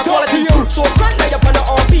for star quality. So crank now you're on the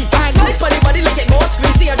RP. Slide funny body like it more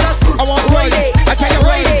squeezy and just ride it. I tell you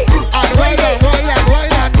ride it. Ride it.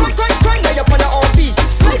 Crank now you're on the RP.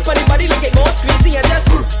 Slide funny body like it more squeezy and just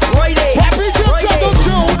ride it.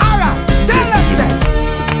 Alright, tell us that.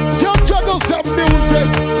 Jump juggle some music.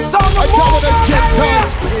 Song of more.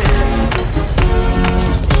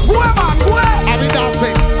 I be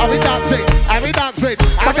dancing, I be dancing, I be dancing,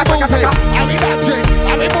 I be moving, I be dancing,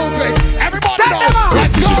 I be moving. Everybody know,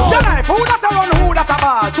 let's go. Tonight, who that a run, who that a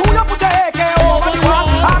ball? Who you put your AK over the wall?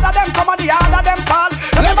 All of them come on the all of them fall.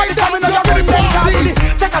 Everybody tell me no you're really playing carefully.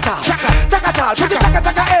 Check it out, put the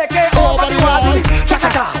chaka AK over the wall. Check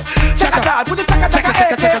it out, put the chaka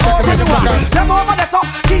AK over the wall. Them over there so,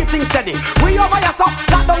 keep things steady. We over here so,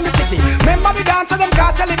 lock down the city. Remember the dancer, them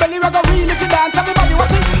catch Shelly Belly, ragga really to dance. Everybody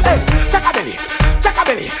watching, hey, check a belly.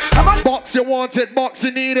 Box you want it, box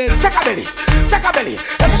you need it. Check a belly.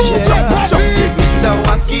 Mr.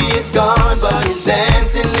 Wacky is gone, but he's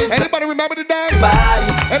dancing. Anybody remember the dance?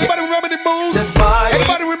 Anybody remember the moves?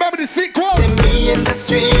 Anybody remember the sequel? Me in the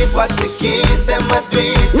street, watch the kids, them a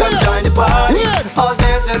tweet. Come join the party. All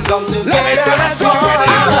dancers come together as one.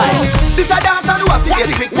 This a dance and wacky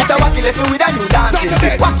get quick. Mr. Wacky left me with a new dancing.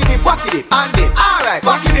 Wacky dip, and dip. Alright,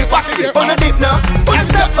 wacky dip. On a dip now, on a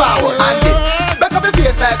step forward and dip. Back up your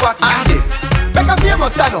face like wacky and dip. Back up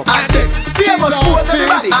famous stand up and dip. Famous pose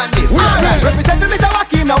everybody and dip. Alright, represent me Mr.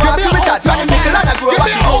 Wacky now. Wacky with that. Johnny Nickel and I grow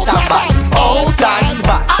wacky out and back. Out and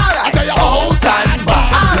back. Alright, out and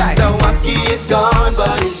back. Alright, Mr. Wacky is gone,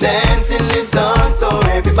 but his dancing lives on. So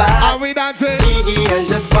everybody, are we dancing? And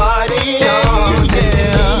just party on.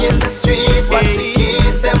 Yeah. In the street, watch the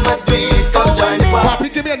kids, them a do it. Come join the party. Papi,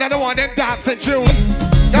 give me another one, then dancing tune.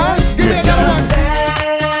 Dance, give me another one.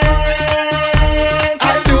 I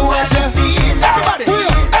do what you feel. Everybody,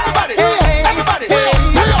 everybody.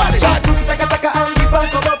 Just do the chaka and dip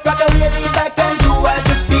and come up, rock a lady back and do what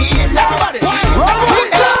you feel. Everybody,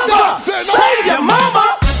 save your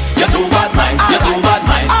mama. You're too bad mind. You're too bad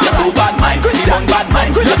mind. You're too bad mind. You're too bad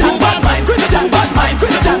mind. You're too bad mind. You're too bad mind.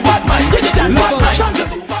 You're too bad mind. You're too bad mind.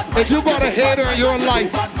 If you got a hater in your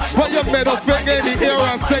life, put your middle finger in the air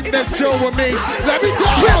and sing this show with me. Let me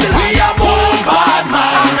tell you. We are more bad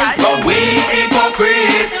man, but we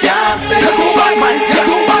hypocrites can't stay. You're too bad mind. You're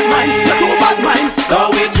too bad mind. You're too bad mind.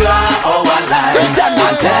 So we draw our line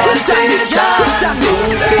and tell it down.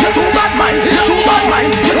 You're too bad mind. You're too bad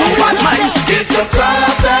mind. You're too bad mind. It's the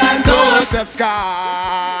cross and touch the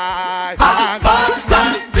sky. Bad man,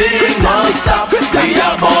 thing won't stop. We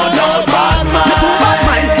are more no bad man. You're too bad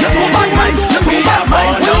mind. You're too bad mind. We are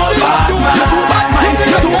more no bad man. You're too bad mind.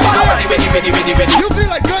 You're too bad mind. Ready. You feel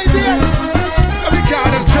like going there? Let me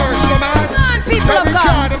count them church, no man. Come on, people Let of me God.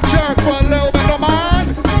 count them church for a little bit, no man.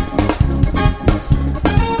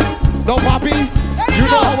 No, Papi, you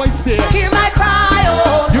know how I stay. Hear my cry,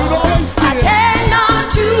 oh you know how I stay. Attend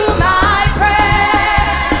unto my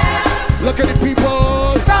prayer. Look at the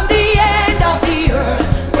people. From the end of the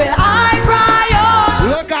earth will I cry, oh.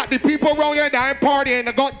 Look at the people around here that ain't partying.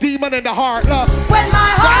 They got demon in the heart. Look. When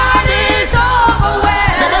my heart is overwhelmed.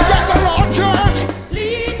 Never get the wrong church.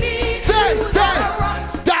 Lead me to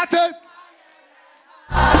that is.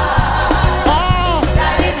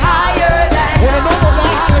 That is higher than what a noble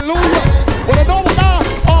God, hallelujah. What a noble God.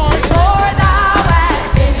 For thou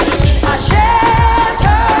hast been a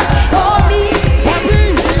shelter for me.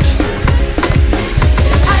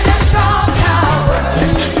 And a strong tower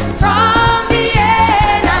from the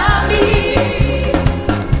enemy.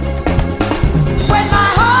 When my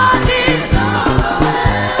heart is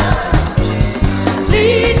overwhelmed,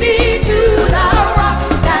 lead me to the rock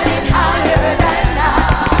that is higher than I.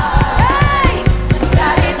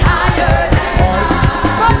 That is higher than I.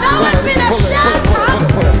 For thou hast been a shelter.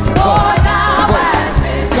 For thou hast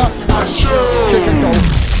been a shelter. Kick it out.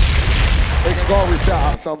 They can go reset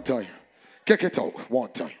out sometime. Kick it out one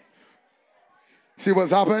time. See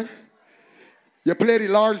what's happened? You play the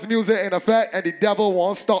large music in effect and the devil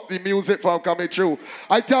won't stop the music from coming through.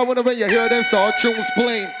 I tell you when you hear them song tunes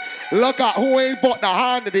playing, look at who ain't bought the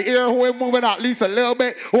hand in the ear, who ain't moving at least a little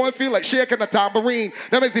bit, who ain't feel like shaking the tambourine.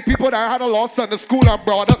 That means the people that had a lost Sunday school and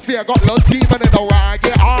brought up, see I got little demon in the rag,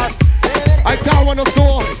 get hard. I tell when the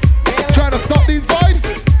soul trying to stop these vibes,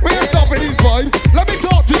 we ain't stopping these vibes. Let me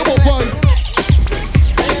talk to you about vibes.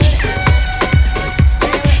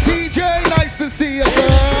 TJ, nice to see you,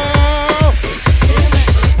 girl.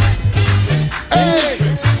 Hey!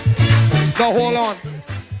 Now hold on.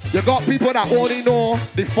 You got people that only know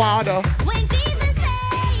the Father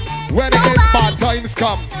when it is bad times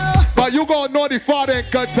come. But you gonna know the Father in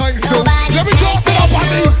good times too. Let me talk to you about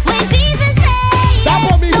me. When Jesus says that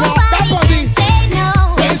on me, bro. That on me.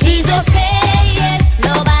 When Jesus says yes,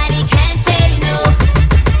 nobody can say no.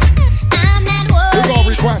 I'm not worried. We gonna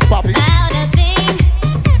request, Papi. About a thing,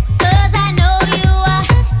 'cause I know you are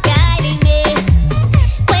guiding me.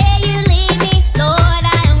 Where you lead me, Lord,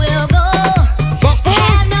 I will go. But first,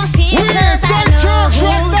 have no fear, 'cause I know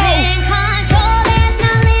who's in control. There's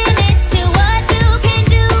no limit to what you can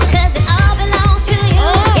do, 'cause it all belongs to you.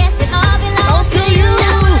 Yes, it all belongs to you.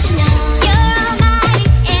 You're almighty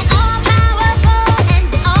and all powerful, and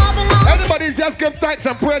it all belongs. Everybody just give thanks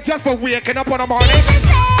and pray just for waking up on the morning.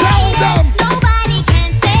 Tell them. Nobody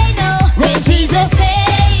can say no. When Jesus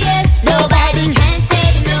says yes, nobody can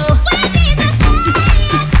say no. When Jesus says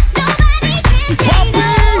yes, nobody can say no.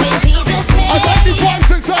 When Jesus says I got the boys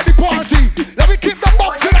inside the party. Let me keep the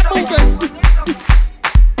box in that movement.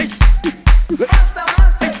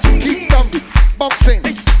 Keep them boxing,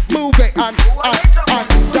 moving and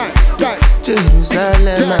dance.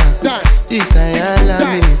 Jerusalem,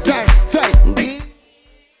 Ikayalami.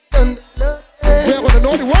 Yeah, when I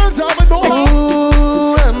know the words, I know.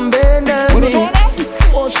 Ooh, I'm Benami.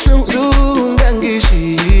 Oh shoot.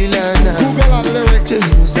 Zungangishilana. Google on the lyrics.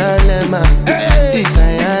 Jerusalem,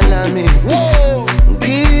 Ikayalami.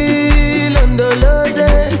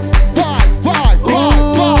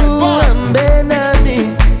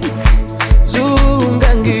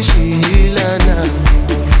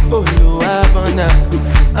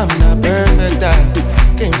 I'm not perfect, I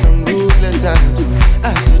came from ruthless times.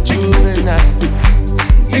 As a juvenile,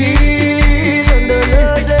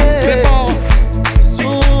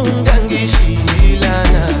 soon gangi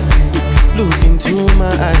shilana. Look into my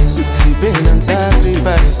eyes, see pain and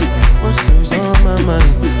sacrifice. What's goes on my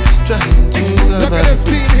mind? Just trying to survive. Look at the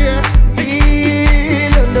scene here.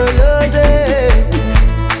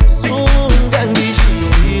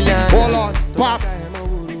 Hold on, pop.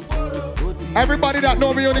 Everybody that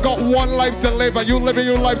know me only got one life to live, and you living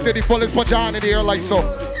your life to the fullest. Put your hand in the air like so.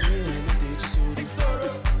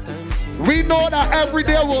 We know that every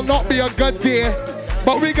day will not be a good day,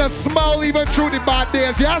 but we can smile even through the bad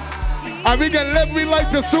days, yes? And we can live we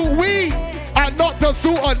life to suit we and not to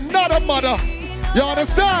suit another mother. You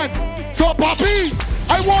understand? So, Papi,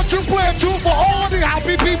 I want you to play a tune for all the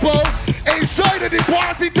happy people inside of the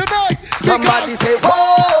party tonight. Somebody say,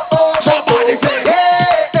 oh, oh, somebody say,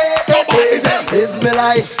 hey, hey, somebody say, live me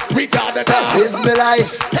life, live me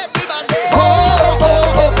life. Oh,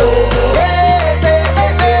 oh, oh, oh, hey, hey,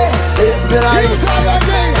 hey, hey, live me life,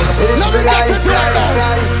 live me life.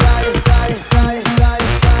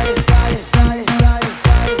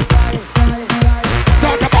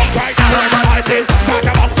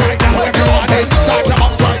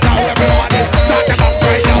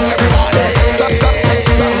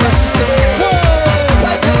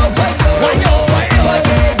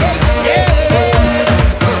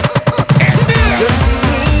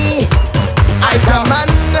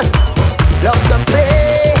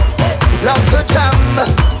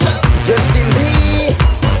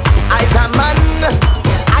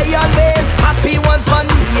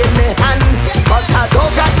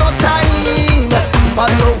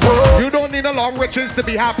 You don't need a long riches to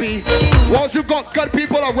be happy. Once you got good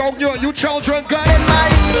people around you and you children good,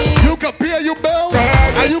 you can pay your bills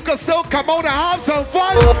and you can still come out and have some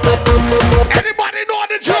fun. Anybody know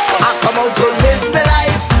the job? I come out to live my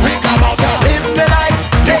life, live my life,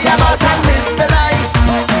 play about and live my life.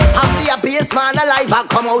 I'm the happiest man alive. I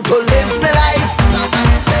come out to live my life,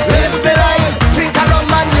 live my life, drink a rum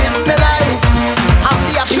and live my life. I'm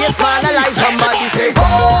the happiest man alive. Somebody say, oh,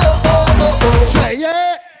 oh, oh, oh. Say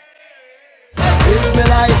yeah. Live my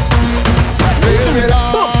life, live my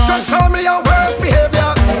life. Just show me your worst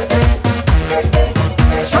behavior.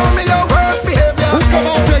 Show me your worst behavior. Who come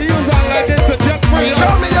out to use that like it's a jet free?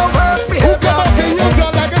 Show me your worst behavior. Who come out to use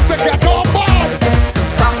that like it's a get on board?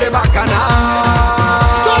 Stop the bacchanal.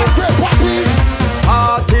 Start it, Papi.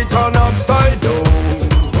 Party turn upside down.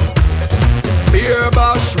 Beer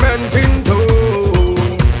bashment in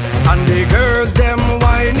tone. And the girls them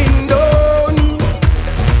whining down.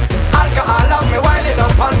 Alcohol have me whining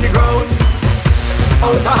up on the ground.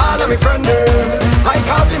 Out of all of me friend them, I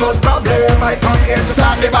cause the most problem. I come here to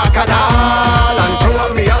start the bacchanal and show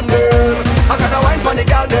up me on them. I gotta wine for the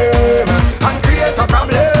girl them and create a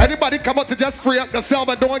problem. Anybody come out to just free up yourself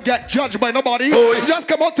and don't get judged by nobody? Oh, just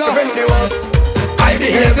come out to I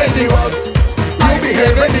behave in the worst. I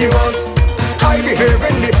behave in the worst. I behave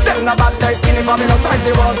in the them no bad like skinny for me no size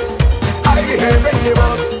the worst. I behave in the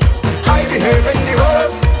worst. I behave in the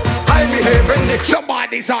worst. I behave in the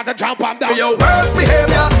somebody start to jump up down. Your worst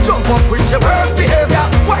behavior. Jump up with your worst behavior.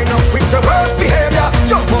 Wind up with your worst behavior.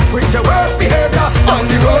 Jump up with your worst behavior. On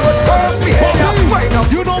the road, worst behavior. Wind up.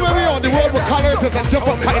 You know when we on the road with colors, it's a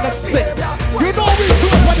different kind of sick. You know we do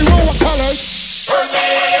it when the road with colors.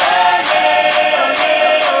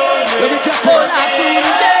 Let me get to it.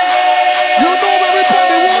 You know when we play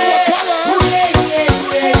the road with colors.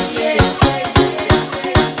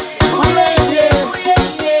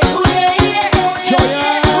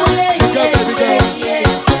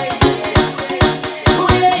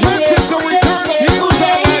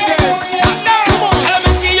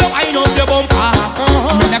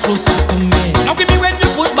 Now give me when you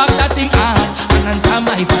put back that thing on and answer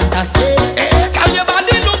my fantasy. Can your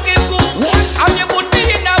body looking good? And you put me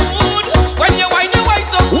in a mood when you whine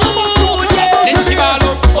so good. Then she ball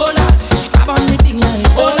up, hola. She grab on me thing like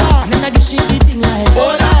hola. And then I give she the thing like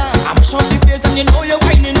hola. I'm short the place and you know you're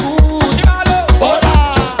whining good. She ball up,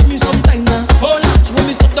 hola. Just give me some time now, hola. She want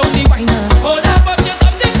me stop down the wine now, hola. But there's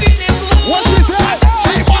something feeling good. What she said?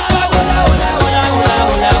 She ball up, hola, hola, hola, hola,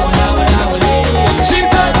 hola, hola, hola, hola. She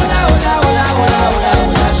said, hola, hola, hola, hola, hola,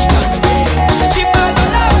 hola. She got me there. She ball,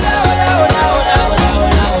 hola, hola, hola.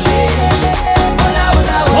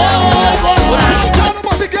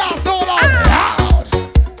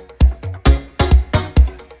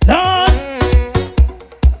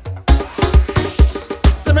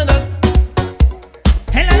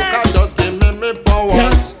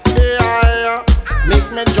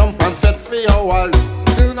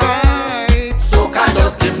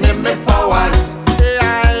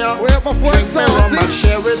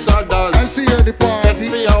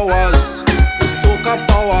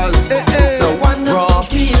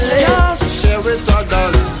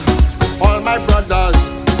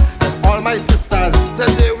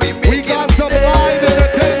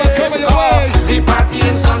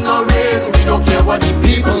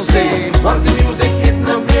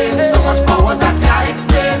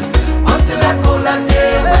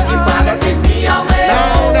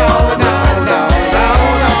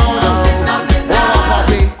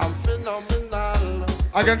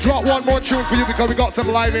 I can drop one more tune for you because we got some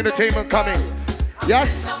live entertainment coming.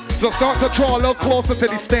 Yes? So start to draw a little closer to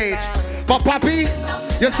the stage. But Papi,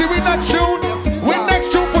 you see we next tune? We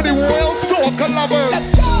next tune for the Royal Soca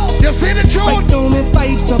lovers. You see the tune? Right now my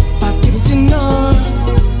vibes up, packing on.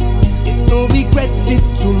 There's no regrets if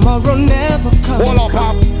tomorrow never comes. Hold on,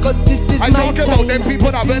 Pop. Cause this is I talk about them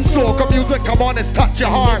people that been soca music. Come on, it's touch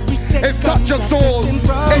your heart. It's touch your soul.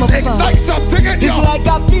 It ignites something in you. It's like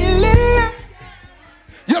a feeling.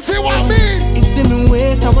 You see what I mean? It's in my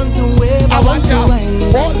ways, I want to wave, I want to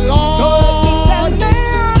wave. Oh Lord. So if you tell me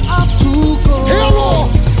I have to go. Hero.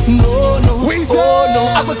 No, no.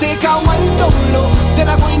 I go take a wind down low, then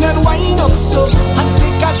I go in and wind up so. And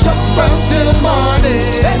take a jump until morning,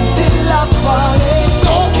 until I fall in.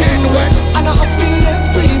 Soaking wet. And I'm up in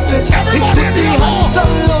every fit. Everybody in the hall. Some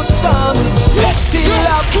low storms, till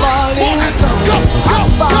I fall in. I'm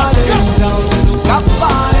falling down, I'm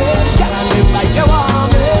falling. Can I live like you want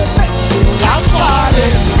me? I'm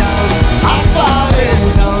falling down, I'm falling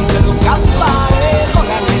down. So look, I'm falling. Oh, I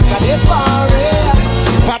think I did fall.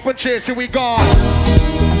 Papa Chase, here we go.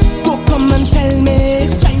 Go come and tell me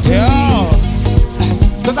it's time to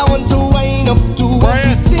leave. Cause I want to wind up to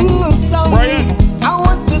every single song. I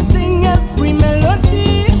want to sing every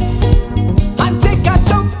melody and take a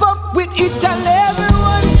jump up with each and every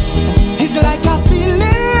one. It's like a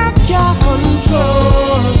feeling I can't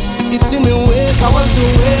control. It's in my ways, I want to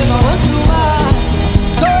wave, I want to ride.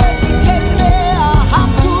 So tell me I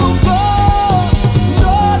have to go.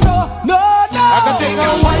 No. I can take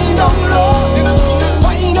a wind up low,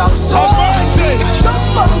 wind up so.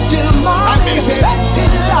 Jump until morning,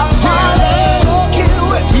 until I fall. Soaking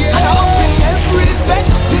wet, and I'm up in every bed.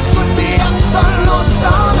 It could be a sun, no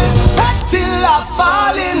storm. Until I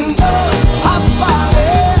fall in love, I'm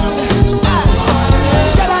falling.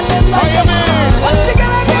 Girl and them like them. What's the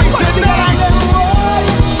girl and them? What's the girl and them?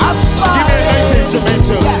 I'm falling. Give me a nice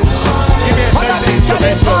instrumental. Give me a nice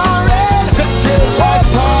instrumental. I'm falling.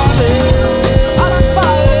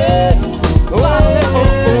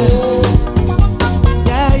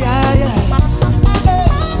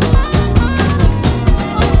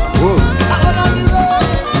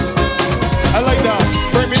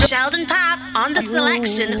 Sheldon Pop on the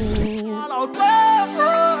selection.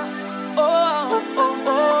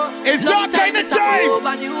 It's not time to time.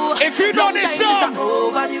 If you know this song,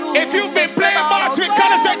 if you've been playing March with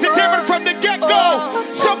Colors Entertainment from the get-go,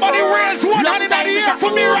 somebody raise one hand in the air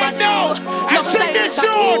for me right now and sing this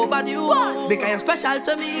tune. Because you're special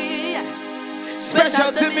to me.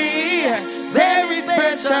 Special to me. Very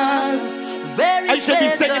special. Very special. I should be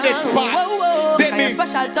singing this part. Because you're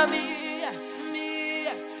special to me.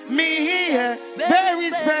 Me, very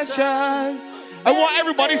special. I want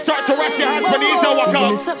everybody start to rest your hands for these and walk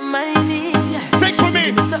out. Sing for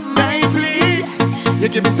me. I plead. You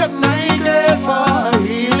give me something I crave for. I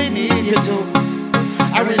really need you to.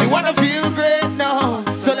 I really wanna feel great now,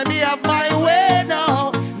 so let me have my way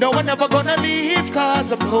now. No one ever gonna leave,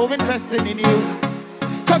 cause I'm so invested in you.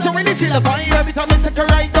 Cause I really feel a vibe every time I take a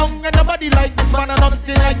ride down. And nobody like this man, and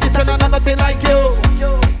nothing like this, and nothing like you.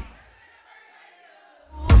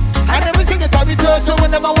 And every single time we touch, so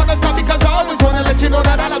whenever I wanna stop, because I always wanna let you know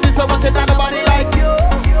that I love you so much and nobody like you.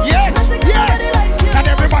 Yes. And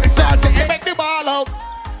everybody starts to make me ball out.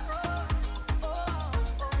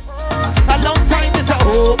 A long time is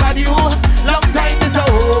overdue. Long time is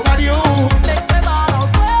overdue. Make me ball out.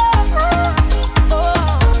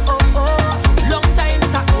 Long time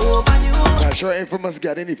is overdue. Not sure Infamous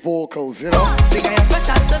got any vocals, you know? Because you're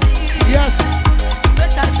special to me. Yes.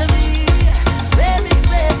 Special to me. Very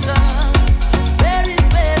special. Very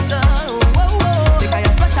special. Because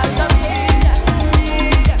you're special to me.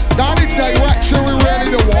 That is the direction we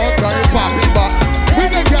really don't want, right, Papi? But we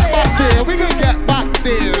can get back there. We can get back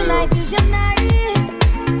there.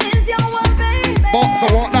 Box, I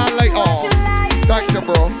want that like, oh. Thank you,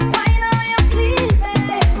 bro.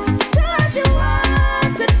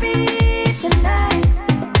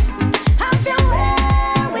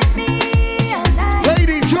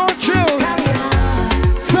 Ladies, your chill.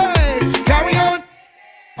 Say, carry on.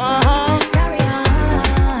 Uh-huh.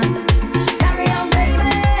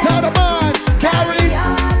 Tell the man, carry.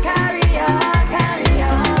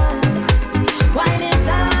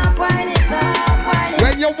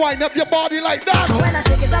 When you wind up your body like that. When I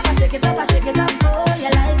shake it up, I shake it up, I shake it up. Oh, you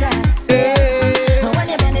like that? Yeah. When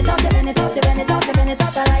you bend it up, you bend it up, you bend it up, you bend it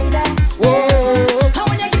up, I like that. Whoa. And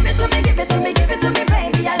when you give it to me, give it to me, give it to me,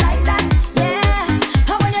 baby, I like that. Yeah.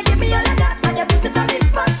 And when you give me all of that, and you put it on the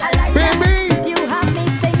spot, I like that. Baby. You have me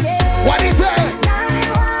singing. What is it?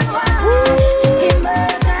 911,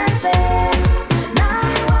 emergency.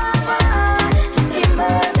 911,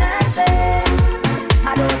 emergency.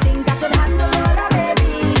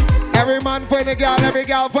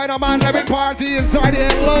 Every girl find a man, every party inside the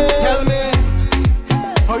low. Tell me,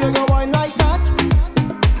 how you go wine like that?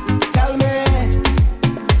 Tell me,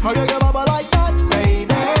 how you go bubble like that,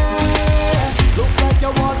 baby? Look like you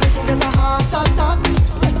want me to get a heart attack.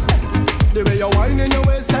 The way you wine in your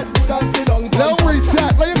waist, set good and sit down. No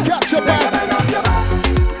reset, let you catch your back.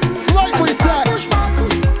 Slight reset.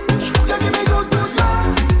 You give me good, good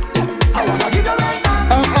love. I wanna give you right now.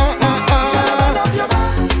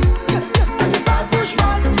 And you start push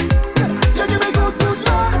back. You give me good, good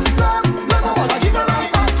love. I wanna give you right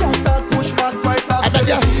back. Can't start push back right back. Can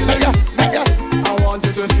you feel it? I want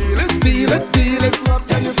you to feel it. Feel it, feel it.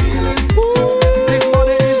 Can you feel it? This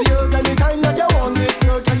body is yours anytime that you want it.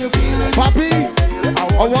 Girl, can you feel it? Papi,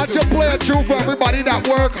 I want you to play a tune for everybody that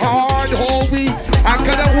work hard all week. I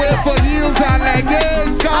couldn't wait for heels and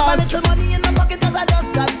leggings, I have a little money in the pocket as I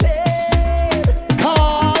just got paid.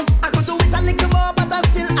 Cause I could do it a little more, but I'm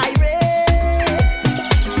still irate.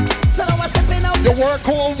 So now I'm stepping out. you work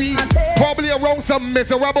all week, probably around some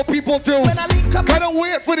miserable people too. Couldn't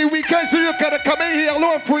wait for the weekend so you could come in here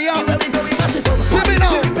alone free up. See me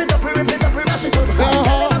now. We rip it up, we mash it up. Girl,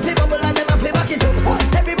 never feel bubble and never feel back it up.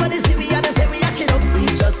 Everybody see we and they say we act it up. We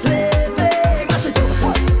just living, mash it up.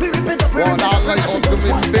 We rip it up, we mash it up.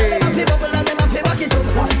 Girl, never feel bubble and never feel back it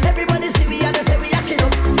up. Everybody see we and they say we act it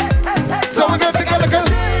up. So we're gonna take a look at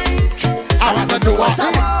drink. I want to do what I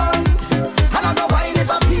want, and I go wine if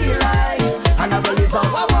I feel like, and I go live how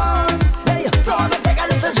I want. Hey, so I go take a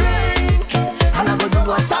little drink, and I go do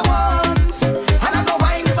what I want, and I go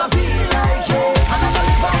wine if I feel like, yeah, and I go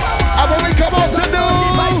live how I want. And when we come out to do,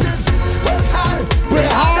 Work hard, play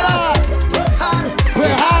harder, work hard,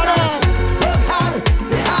 play harder. work hard,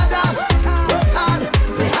 play harder, work hard,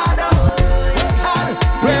 play harder, work hard,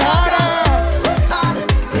 Play harder. work hard,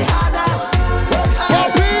 play harder, work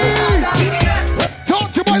hard. Papi,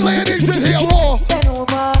 talk to my ladies in here, Raw. Bend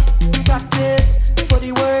over, practice for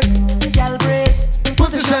the work, gal brace,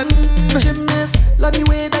 position, gymnast, love the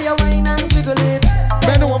way that you whine and jiggle it.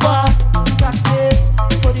 Bend over, practice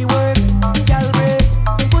for the work, gal brace,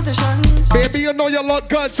 position. Baby, you know you look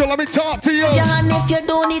good, so let me talk to you. Raise your hand if you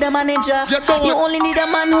don't need a manager. You only need a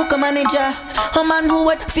man who can manage ya. A man who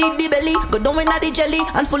would feed the belly, go down in the jelly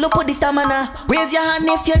and full up with the stamina. Raise your hand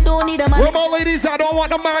if you don't need a man. Well, my ladies, I don't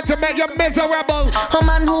want a man to make you miserable. A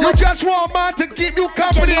man who You just want a man to keep you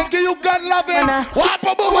company and give you good loving. Wap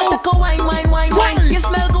a boo What take a wine, wine, wine, wine. You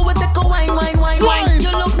smell good, what take a wine, wine, wine, wine.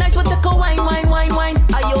 You look nice, what take a wine, wine, wine, wine.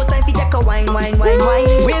 Are you time for take a wine, wine, wine, wine?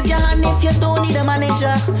 Raise your hand if you don't need a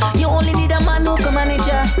manager. You only need a man who can manage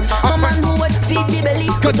ya. A man who would feed the belly,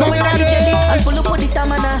 go down in the jelly and full up with the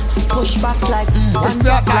stamina. Push back like, one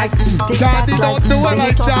drop like, take that Daddy, like, don't do it bring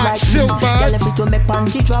like it up that. like, Shoot, man. Girl, if it to make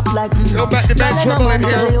panty drop like, You bet the best Girl, trouble man in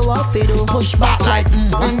tell here. you what to do. Push back like,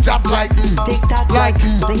 One drop like, take that like,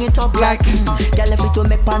 bring it up like, girl, if it to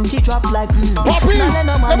make panty drop like, Papi,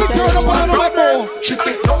 let me turn up a little bit more. She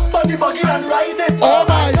sit up on the buggy and ride it. Oh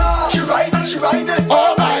my God. She ride it, she ride it.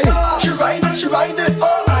 Oh my God. She ride it, she ride it.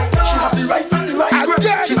 Oh my God. She have the right foot, the right grip.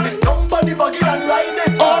 Again. She sit up on the buggy and ride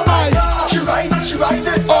it. Oh my God. She ride it, she ride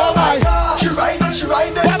it. Oh my God. She ride it, she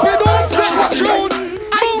ride it. Papi, don't She have the say right.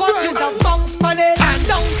 I want you to bounce on it,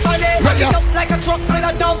 down on it. Back it up like a truck with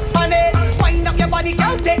a dump on it. Wind up your body,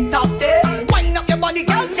 girl, take top there. Wind up your body,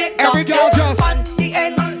 girl, take top Every girl there. just- On the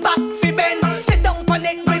end, back fi bend. Sit down on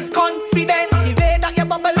it with confidence. The way that you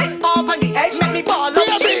bubble it up on the edge, make me ball up.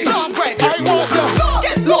 She's so great. I want you.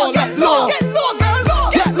 Get low, get low, get low,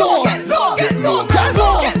 girl. Get low, get low, get low, Get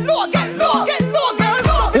low. get low, get low, get low,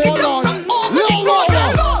 girl. Pick it Hold up on. from over the floor,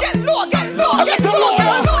 girl. Get low, get low, A get little low, lower.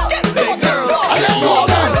 girl. Get low, get low, A get little low, lower. girl. Get low,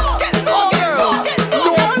 get low, get low,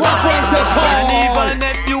 North girl. West at all. And even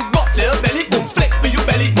if you got little belly, boom, flick with your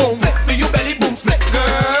belly, boom, flick with your belly, boom, flick,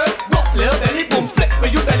 girl. Got little belly, boom, flick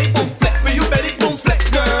with your belly, boom, flick with your belly, boom, flick,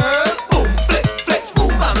 girl. Boom, flick, flick,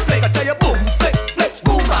 boom, and flick. I tell you, boom, flick, flick,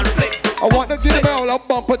 boom, and flick. I want to give me all a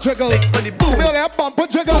bumper jiggle. Flick with the boom. Me all a bumper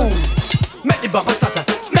jiggle. Make the bumper starter,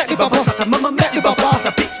 make the bumper starter, mama, make the bumper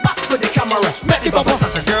starter. Pick back for the camera, make the bumper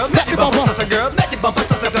starter, girl, make the bumper starter, girl, make the bumper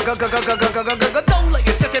starter. Go down like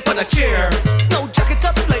you set it on a chair. No jack it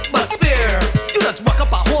up like Buster. You just walk up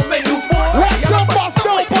a home and you board. What's You up, bust bust down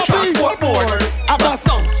down, like the papi? transport board. I bust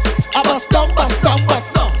down. I bust down, bust down, bust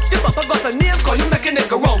down. The bumper got a name, cause you making it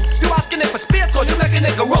go round. You asking it for space, cause you making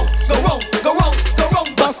it go round. Go round, go round, go round,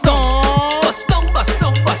 bust down. Bust down, bust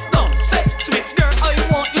down, bust down. Say, sweet girl, I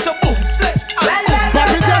want you to boom, flick, and boom.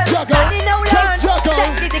 Papi, just juggle. Just juggle.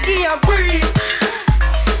 Take me the key and breathe.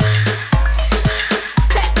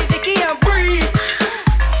 Take me the key and breathe.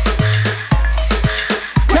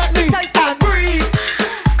 Take me Take and breathe.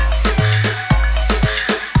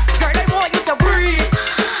 Girl, I want you to breathe.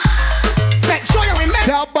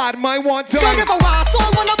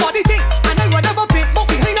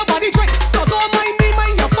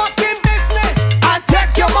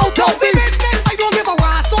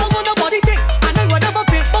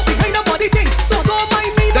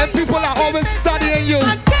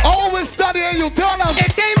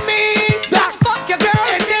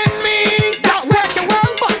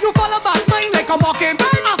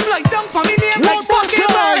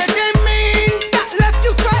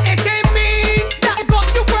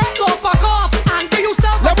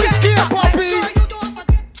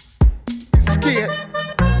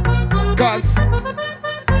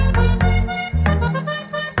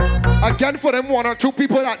 Stand for them 1 or 2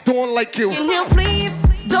 people that don't like you. Can you please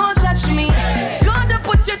don't judge me? Gonna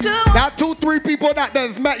put you to. That 2-3 people that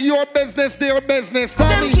does make your business their business. Tell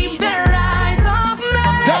them me. Keep their eyes off me.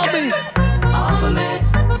 Tell me. Off of me.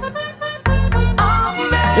 Off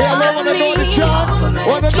me. Hey, I want to know the chant.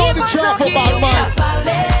 Want to know the chant for Batman.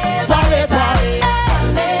 Ballet, ballet.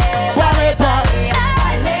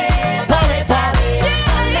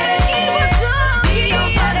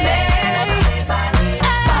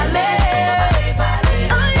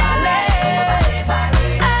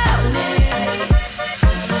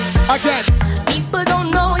 Again. People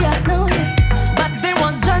don't know you, but they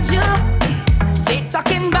won't judge you. They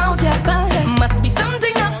talking about you, must be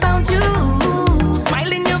something about you.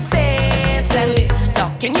 Smile in your face and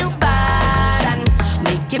talking you bad and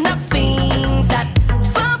making up things that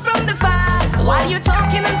far from the facts. Why you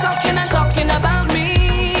talking and talking and talking about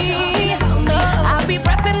me? I'll be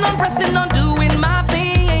pressing on, doing my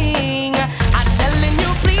thing. I'm telling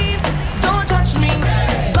you, please don't touch me.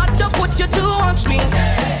 God don't put you to watch me.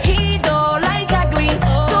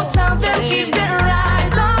 Keep their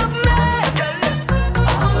eyes off me.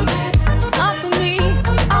 Off of me. Off of me.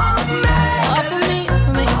 Off me. Off of me.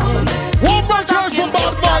 Off of me. One more time for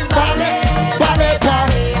Batman. Ballet,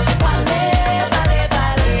 ballet,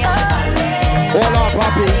 ballet. Hold on,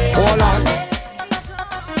 Papi. Hold on.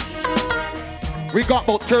 We got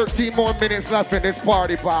about 13 more minutes left in this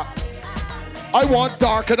party, Pop. I want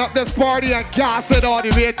darken up this party and gas it all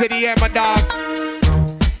the way to the end, my dog.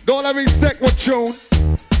 Don't let me stick with tune.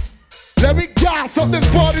 Let me gas up this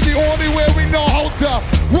party the only way we know how to.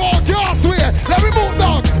 Raw gas way. Let me move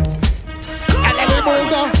down. And let me move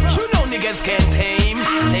down. You know niggas can't tame.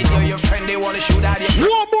 They know your friend, they wanna shoot at you.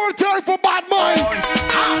 One more time for bad mind.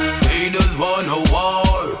 Haters wanna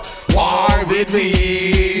war with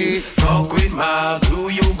me. Fuck with my crew,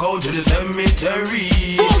 you go to the cemetery.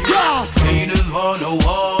 Haters wanna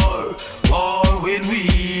war with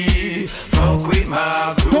me. Fuck with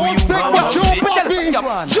my crew, you go to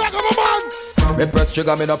me press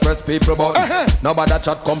trigger, me no press people button. Nobody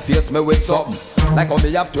chat come face me with something. Like how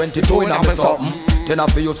me have 22 in a me something. 10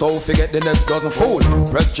 for you, so forget the next dozen fool.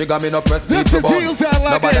 Press trigger, me no press people button.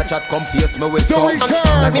 Nobody chat come face me with something.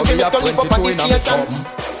 Like how me have 22 in a me something.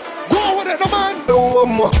 Go with it, no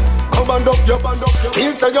man. Come and up your band up.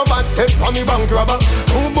 He'll say your bad take on me bank robber.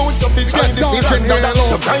 Who boots up each like this Iranda.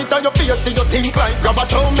 The bright on your face till you think like grabber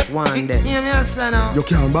throw me. One day. Hear me a say now. You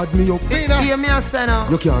can't bad me up. Hear me a say now.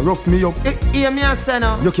 You can't rough me up. Hear me a say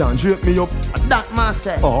now. You can't drape me up. That man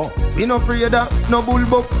say. Oh. We no afraid of no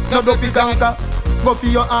bullbuck, no dopey ganker. Go for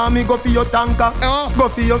your army, go for your tanker. Go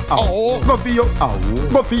for your go for your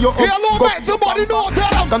go for your go back somebody know tell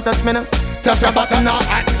them. Come touch me now. Touch your button now.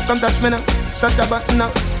 Come touch me now. Touch your button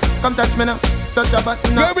now. Come touch me now. Touch your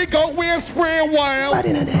button now. There we go. We're spraying wild.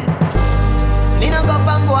 Body no dead. Me no go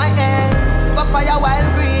from boy ends. Go fire wild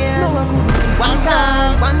green. No one could. One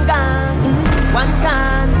can, one gun. One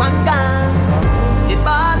can, one gun. The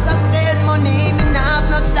boss has spend money. Me nah have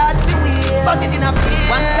no shot to win. Bust it in a field.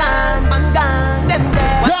 One can, one gun. Them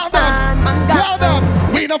dead. Tell them. Tell them.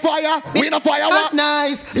 We no fire. We no fire. What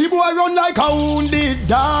nice. He boy run like a wounded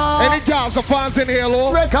dog. Any Gaza fans in here,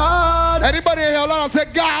 Lord? Record. Anybody in here, Lord, say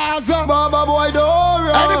Gaza? Baba boy don't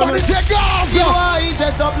run. Anybody say Gaza? He boy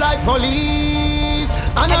dress up like police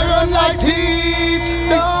and I run like thief.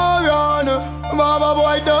 Don't run. Baba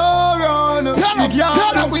boy don't run. Tell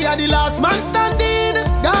him. We are the last man standing.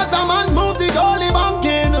 Gaza man move the goalie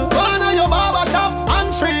banking. Run on your barber shop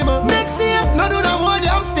and trim. Next year, no do no more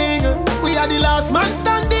damn sting. We are the last man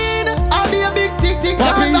standing. I'll be a big tick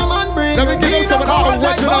Gaza man bring. Let me give you some of the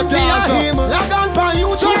original Gaza. Log on for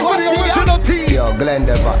you to watch the original team. Yo,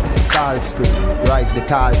 Glendevon, Salt Spring, Rise the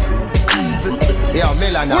Tall Team. Yo,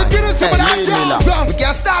 Milan, we're getting some of that Gaza. We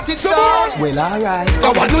can start it, sir. Well, alright.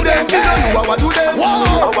 I want to do them. I want to do them. I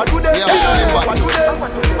want to do them. Yo, Slim, I want to do them.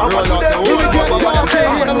 Roll out the whole.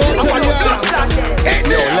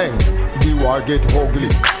 Yo, Leng, the war get ugly.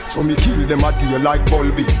 So me kill them a day like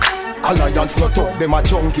Bulby. Alliance not up, them a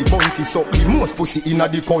chunky bunty. So the most pussy inna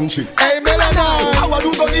the country. Hey, Melanine, how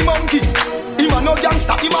do go the monkey? Him a no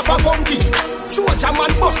gangster, him a funky. Soldier man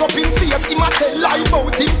bust up in face, him a tell lie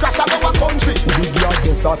about him crash out our country. We get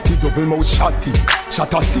just have the double mouth shotty.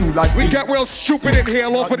 Shot a sing like we get real stupid in here,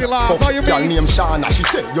 Lord, for the last. How you mean? Name Shana, she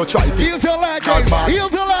said you try. Here's your leggings.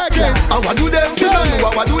 Here's your leggings. I want do them.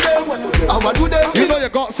 I want do them. I want do them. You know you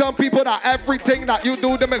got some people that everything that you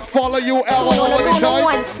do them is follow you all the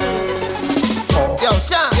time. Yo,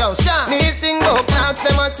 Sean. Me sing bout knocks,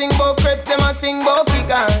 them a sing bout crepe, them a sing bout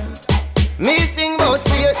kickers. Me sing bout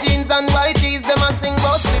straight jeans and white tees, them a sing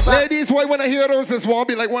bout slippers. Ladies, boy wanna hear those as well.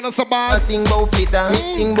 Be like one of some I sing bout flitter,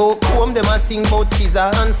 sing bout comb, them a sing bout scissor,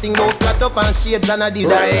 and sing bout flat up and shades and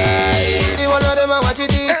Adidas. The one of them a watch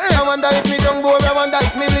it eat. I wonder if me tongue bore, I wonder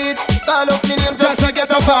if me bleach. Call up me name just to get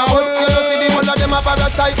a forward. You know see the whole of them a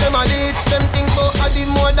parasite, them a leech. Them think bout a did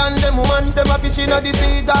more than them woman. Them a fish inna the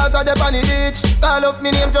sea, cause a them on the ditch. Call up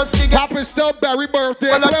me name just to get. Happy Strawberry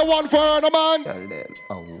birthday, play one for her, no man. Tell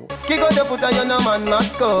them, kick out the foot and you no man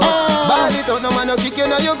must go. Ball it out, no man no kick you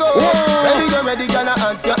now you go. Ready, you ready, girl, I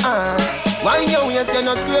at your hand. Why your waist, you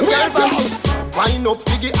no scrape, girl, from me. Wind up,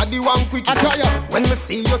 piggy, I do one quick. I tell ya, when me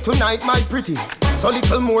see you tonight, my pretty. So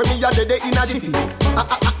little more, me a dead in a jiffy.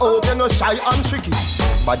 Oh, you no shy and tricky.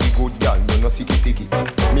 Body good, girl, you no sicky.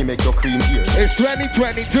 Me make your cream here. It's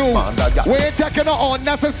 2022. We ain't taking no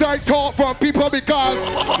unnecessary talk from people because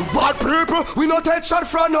bad people, we no take shot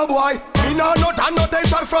from no boy. We no take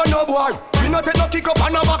shot from no boy. We no take no kick up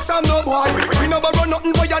on no box from no boy. We no run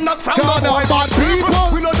nothing boy and not from no boy. Bad people,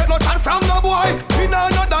 we no take no shot from no boy. We no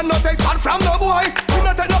take shot from no boy. We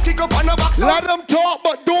no take no kick up on no box. Let them talk,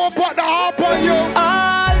 but don't put the harp on you.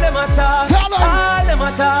 All them a talk. Tell them. All them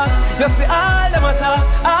a talk. You see all them a talk.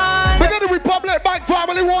 We got the Republic Bank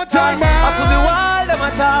family one time, man. I to the wall them a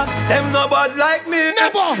talk. Them no bad like me.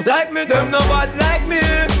 Never. Like me, them no bad like me.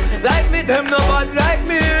 Like me, them no bad like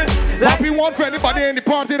me. Happy one for anybody in the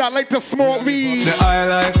party that like to smoke weed. The high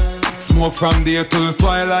life, smoke from day till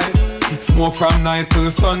twilight, smoke from night till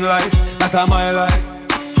sunlight. That a my life.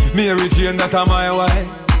 Mary Jane, that a my wife.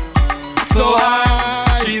 So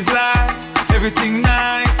high, she's like everything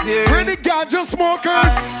nice, yeah. Pretty ganja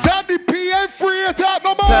smokers, tell the PA free attack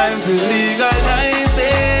no more. Time to legalize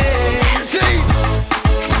it.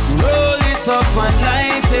 Roll it up and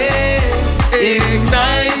light it.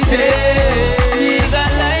 Ignite it.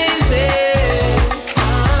 Legalize it.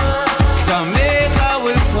 Jamaica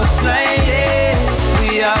will supply it. We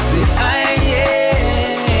have the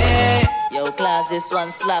highest. Yo, class, this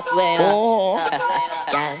one slack way. Oh,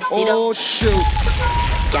 shoot.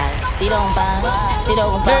 Girl, sit down, pan, sit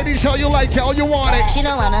down, pan. Ladies, how you like it, how you want it? She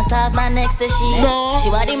don't wanna serve man next to she. No. She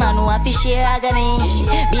want the man who have to share agony.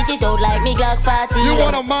 Beat it out like me Glock 40. You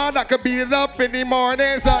want a man that could beat up in the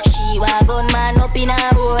mornings. She want gun man up in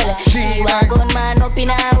a hole. She want gun man up in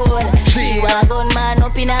a hole. She want gun man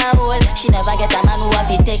up in a hole. She never get a man who have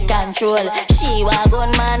to take control. She want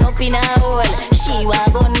gun man up in a hole. She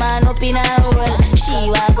want gun man up in a hole. She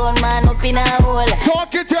want gun man up in a hole.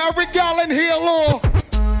 Talking to every gal in here, Lord.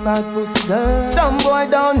 Fat pussy girl. Some boy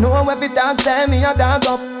don't know every time say me a dog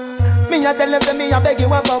up. Me a tell you say me a beg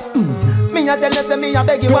you a fuck. Me a tell you say me a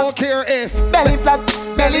beg you a. Don't care if belly flat,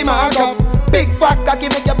 belly mark up. Big fat cocky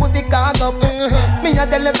make your pussy cock up. Me a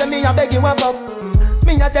tell you say me a beg you a fuck.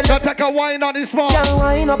 Me a tell you. Take a wine on this spot. Young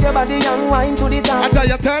wine up your body, young wine to the top. I tell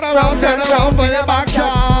you turn around for your back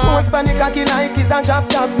shot. Post panic cocky like it's a drop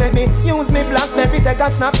top. Make me use me blackberry take a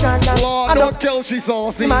snapshot. Lord, don't kill she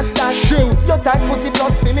saucy. Mad start. Shoot. Your tight pussy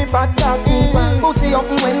plus for me fat cock. Pussy up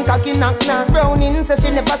when cocky knock. Browning say she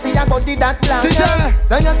never see a body that black.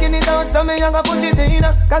 So you skin it out, so me you go push it in.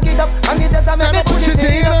 Cock it up and it just a make me push it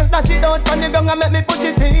in. Dash it out on the ground and make me push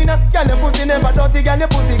it in. Girl your pussy never dirty, girl your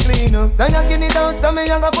pussy clean. So you skin it out, so me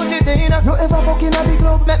you go push it in. You ever fucking at the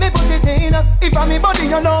club, make me push it in. If I'm me body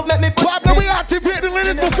you love, make me push it in. We activate the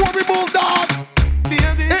ladies before we move down.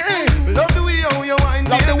 Baby, love the way how you whine,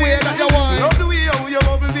 love the way that you whine. Love the way how you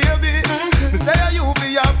bubble, baby. Me say you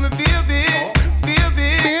be have me, baby.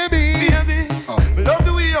 Love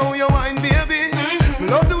the way how you whine, baby.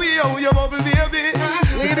 Love the way how you bubble, baby.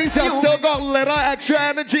 Ladies, you still got a little extra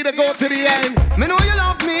energy to go to the end. Me know you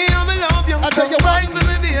love me, and me love you. I tell you, wine for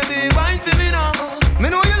me, baby, wine for me now. Me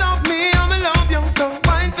know you love me, and me love you. So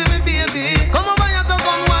wine for me, baby. Come over here, so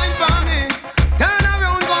come wine for me. Turn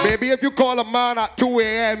around, come. Baby, if you call a man at 2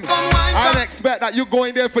 a.m., I'd expect that you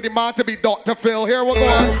going there for the man to be Dr. Phil. Here we go.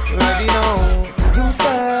 Ready now. You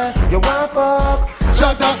say you want fuck.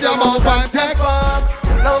 Shut up your mouth and take fuck.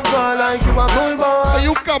 Love girl like you a bull boy. So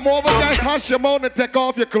you come over, just hush your mouth and take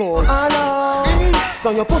off your clothes. Hello. So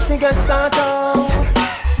your pussy gets sat out.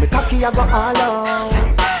 Me cocky I go all out.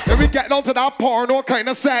 If we get down to that porno kind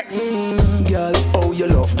of sex. Girl, oh you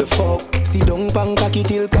love the fuck. Sit down pan cocky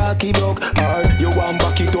till cocky broke. Or you want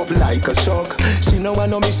back it up like a shock. She know I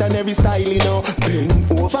no missionary style, you know.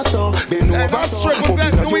 Bend over so, bend over so. Up in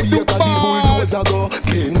a Jamaica, the bull years ago.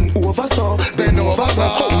 Bend over so, bend over so.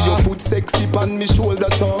 How your foot sexy on me shoulder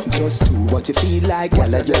so. Just do what you feel like,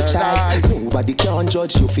 girl of your choice. Nobody can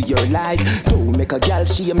judge you for your life. Don't make a girl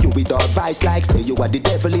shame you with our vice. Like say you are the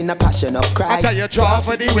devil in a passion of Christ. After you draw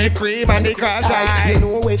for the whipped cream and the crash ice. You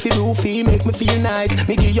know if you do feel, make me feel nice.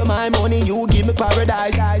 Me give you my money, you give me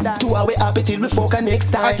paradise. 2 hours happy till we fuck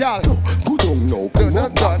next time. Good on now, come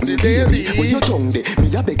up back me baby. Where your tongue de?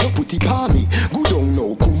 Me a beg you put it on me. Good on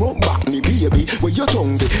now, come up back me baby. Where your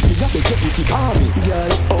tongue de? Me a beg you put it on me.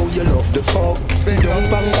 Girl, oh you love the fuck. Sit down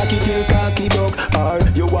bang back it till cocky dog. Or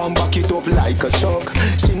you want back it up like a chuck.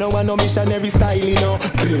 She no want no missionary style, you know.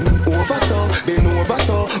 Bend over so, bend over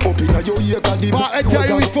so. Up inna your ear 'cause the I tell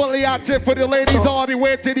you we fully active for the ladies all the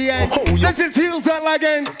way to the end. This is Heels and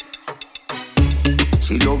Legging.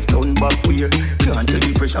 She love turn back weird. Can't tell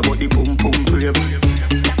the pressure but the pum pum brave.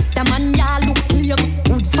 The man ya look slave.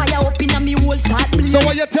 Wood fire up inna me whole start blaze. So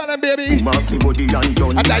what you telling, baby? Come off me body and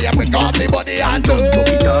done. And I have to off me body and done. Look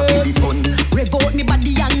it off for the fun. Rev out me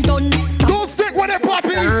body and done. Don't stick with it,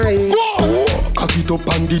 papi. Go. Cock it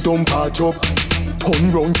up and the dump patch up.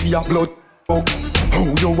 Turn round for your blood up. How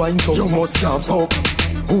you wine so you must have up.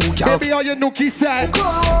 Baby, all your nookie set.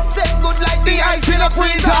 Set good like the ice in a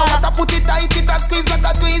freezer. What I put it tight, it a squeeze like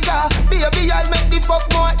a tweezer. Baby, I'll make the fuck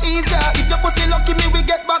more easier. If your pussy lucky me, we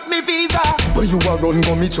get back me visa. When you are run,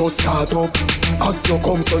 go me just start up. As you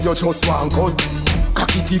come, so you just want cut.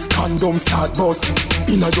 Cocky teeth condom start bust.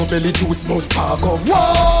 Inna your belly juice must spark up.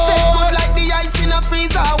 Set good like the ice in a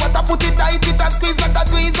freezer. What I put it tight, it a squeeze like a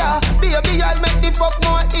tweezer. Baby, I'll make the fuck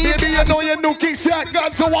more easier. Baby, you know your nookie set,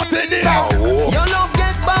 God, so what it is? Your love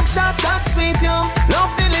get back shot, that's sweet, yo.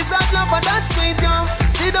 Love the lizard, love and that's sweet, yo.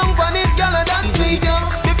 Sit down on it, girl, and that's sweet, yo.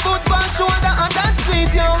 The foot on shoulder, and that's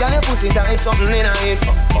sweet, yo. Girl, your pussy tight, something in it.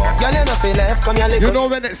 Girl, you nothing left, come here, lick. You know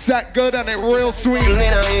when it's set good and it real sweet.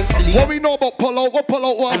 What we know about pull out, what pull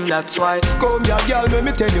out what? That's why. Come here, girl, let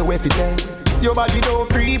me tell you what it is. Your body don't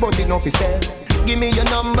free, but enough is there. Give me your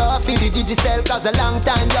number for the Digicel, cause a long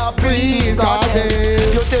time you're free. You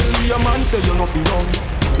tell me your man say you nothing wrong.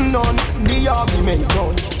 None, the argument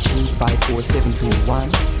done. 3, 5, 4, 7, 2,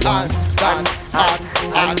 1.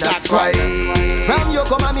 And that's why. From you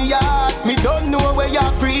come on me yard, me don't know where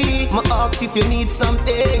you're free. My ask if you need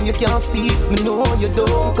something, you can't speak. Me know you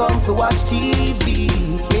don't come for watch TV.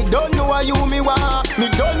 Me don't know why you me want. Me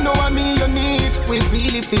don't know what me you need. We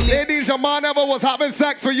really feel it. Ladies, your man ever was having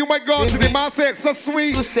sex with you, my girl. To the man say it's so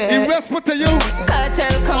sweet. He whisper to you.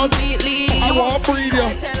 Cartel completely. I won't breathe you.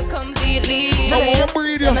 Cartel completely. I won't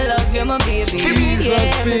breathe you. I love you, my baby.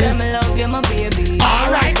 Jesus, I love you, my baby. All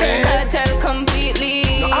right, then. Cartel completely.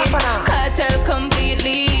 Cartel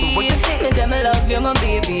completely. I love you, my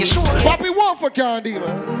baby. What we want for Candy, man?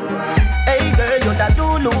 Hey girl, you that do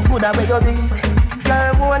look good at where you beat.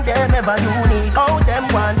 Girl, want them ever unique. How them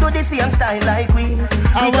want do the same style like we.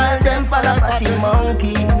 We call them for a fashion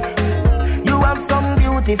monkey. You have some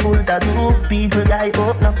beautiful tattoo, people like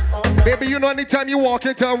open up. Baby, you know anytime you walk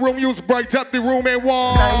into a room, you bright up the room and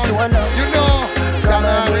walk. Times to enough. You know. Come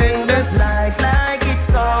and bring this life like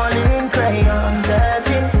it's all in crayon.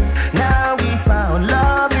 Searching, now we found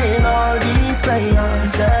love in all these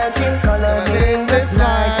crayons. Searching, coloring this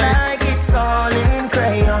life like it's all in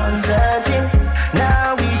crayon. Searching,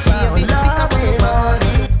 now we found love in all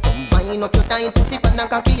these. Combine up your tight pussy pan a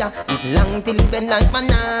kakia. It long till it bend like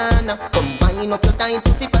banana. Combine up your tight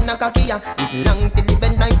pussy pan a kakia. It long till it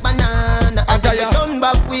bend like banana. And then you turn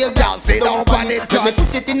back with your girl, sit down on it. Let me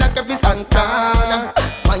push it in a every Santana.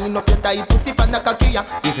 Combine up your tight pussy pan a kakia.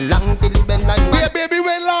 It long till it bend like banana. Yeah, baby,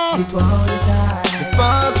 when love. It all the time. The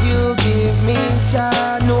fuck you give me,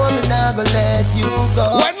 child. No, I'm not gonna let you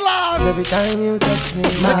go. When love. Every time you touch me,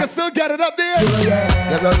 I can still get it up there.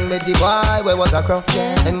 You run with the boy where was a cruff.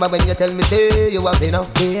 Remember when you tell me say you have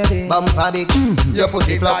enough, baby. Bumper big, your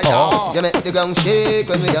pussy flop. You make the ground shake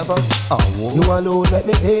when we have up. You alone make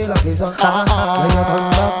me feel like this. When you come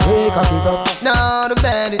back, wake up it up. Now the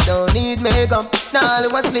bed it don't need makeup. Now you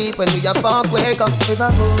sleep when we have fuck, wake up. If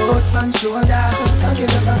I put on shoulder, I give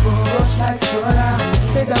us a push like stroller.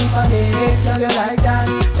 Sit down for me, girl you like that.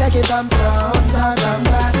 Take it from front or from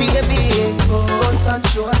back, baby. Put on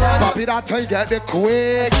shoulder. Papi, that time get the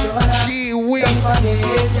quick. She win.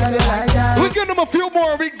 We give them a few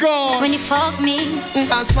more, we go. When you fuck me,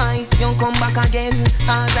 that's why you come back again.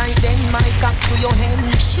 Alright then, my cock to your head.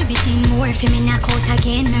 Should be seen more for me knock out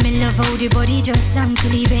again. I'm in love how the body just long to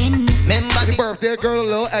leave in. Remember the birthday girl, a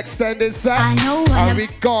little extended set. I know. And we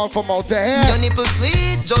gone from out the head. Your nipple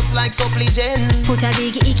sweet just like supplicant. Put a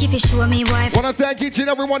big icky if you show me wife. Wanna thank each and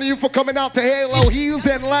every one of you for coming out to Halo Heels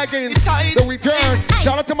and Leggings. The return.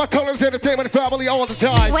 Shout out to my Colors Entertainment family all the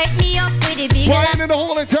time. Wake me up with the big Brian and the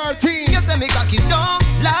whole entire team. You say me cocky don't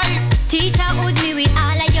light. Teacher would me with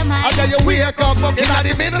all of your mind. I got your wake up fucking at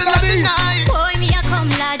the middle of the night. Boy, me a come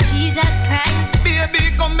Lord Jesus Christ.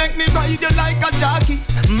 Baby, come make me ride you like a jockey.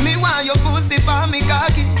 Me want your pussy for me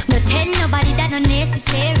cocky. No tell nobody that no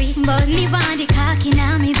necessary, but me want the cocky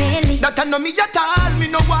now me belly. That I know me at all, me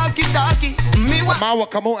no walkie-talkie. Me want. I will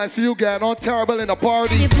come out and see you get on terrible in a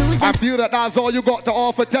party. I feel that that's all you got to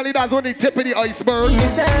offer. Tell you that's only tip of the iceberg. Me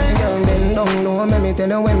say, young bend down low. Let me tell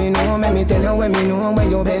you when me know. Let me tell you when me know where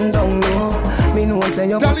you bend down low. Me know say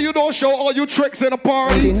you. Tell you don't show all you tricks in a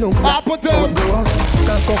party. I put them.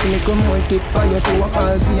 Cock up little multiply your toe.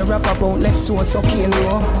 All zero pop out left so sucking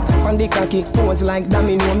low. On the cocky pose like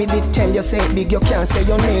domino. Me did tell you say big you can't say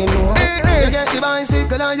your name no. You get the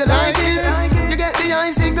bicycle and you like it. You get the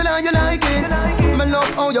icicle and you like it. Me love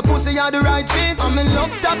how your pussy are the right fit. And me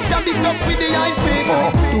love tap it up with the ice pick.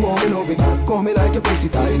 Do all me love it, call me like your pussy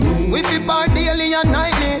tiny. We fit part daily and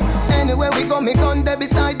nightly. Anywhere we go, me gun there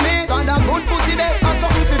beside me. Got a good pussy there and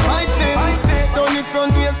something to fight for. Turn it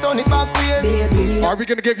front waist, turn it back waist. Are we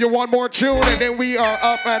gonna give you one more tune and then we are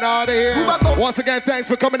up and out of here? Once again, thanks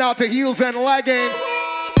for coming out to Heels and Leggings.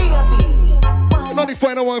 Not the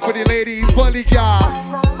final one for the ladies, for the gas.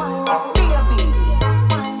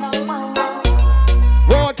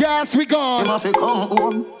 Raw gas, we gone. You have to come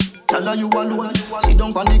home. Tell her you alone. Sit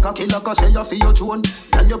down on the cocky like I say you feel your throne.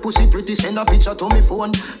 Tell your pussy pretty, send a picture to me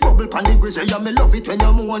phone. Bubble pan the grizzly, yeah, me love it when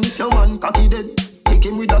you moan. If your man cocky dead, kick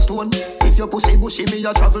him with a stone. If your pussy bushy, me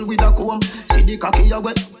a travel with a comb. See the cocky you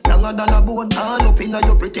wet, younger than a bone. Turn up in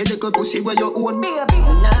your pretty little pussy where you own. Me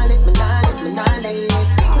nah lift, me nah lift, me nah lift.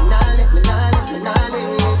 Me nah lift, me nah lift, me nah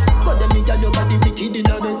lift. But them me girl your body wicked in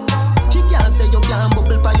a bed. She can't say you can't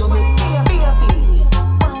bubble by your head.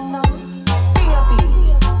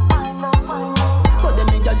 But them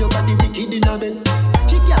me girl your body wicked in a bed.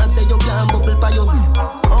 She can't say you can't bubble by your head.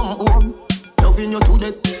 Come home, loving you to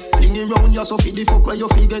death. Fling round you so feed the fuck where you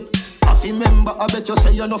forget. Half remember, I bet you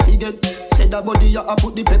say you no forget. Say that body you a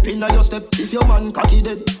put the pep in your step. If your man cocky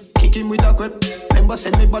dead, kick him with a crep. Remember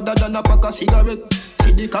send me better than a pack of cigarette.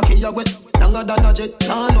 See the cocky you wet, longer than a jet.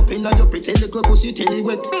 Turn up in your pretty little pussy till it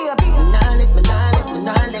wet. Me nah lift, me nah lift, me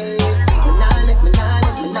nah lift. Me nah lift, me nah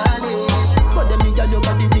lift, me nah lift. But them me girl your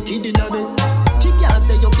body wicked in a bed. She can't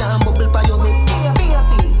say you can't bubble by your head.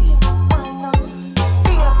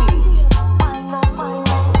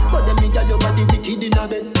 But them me girl your body wicked in a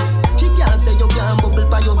bed. She can't say you can't bubble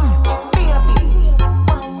by your head.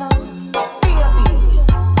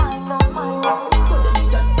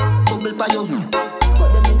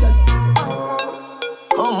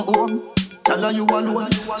 Come home, tell her you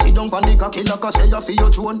alone. Sit down on the cocky like I say you feel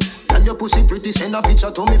your throne. Tell your pussy pretty, send a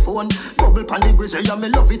picture to me phone. Bubble pan the grizzly, yeah, me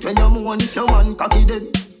love it when you moan. If your man cocky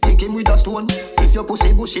dead, kick him with a stone. If your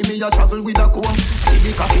pussy bushy, me a travel with a comb. See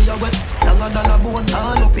the cocky you wet, longer than a bone.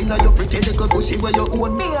 Turn up in your pretty little pussy where you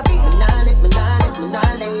own. Me nah lift, me nah lift, me nah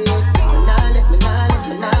lift. Me nah lift, me nah lift,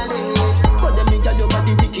 me nah lift. But them me girl your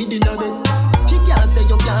body wicked in a bed. She can't say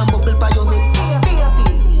you can't bubble by your head.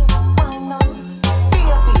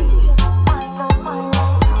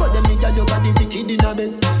 But them me girl your body wicked in a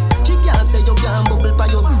bed. She can't say you can't bubble by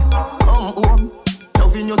your head. Come home,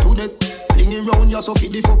 loving you to death. Fling round you so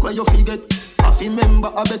feed the fuck where you forget. Half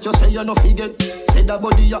remember, I bet you say you no forget. Say that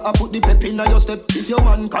body you a put the pep in your step. If your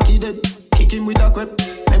man cocky dead, kick him with a crep.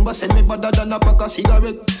 Remember send me better than a pack of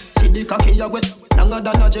cigarette. See the cocky you wet, longer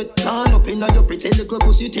than a jet. Turn up in your pretty little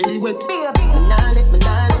pussy till it wet. Me nah lift, me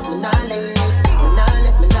nah lift, me nah lift. Me nah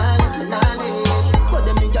lift, me nah lift, me nah lift. But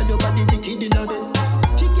them me girl your body wicked in a bed.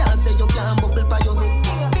 She can't say you can't bubble by your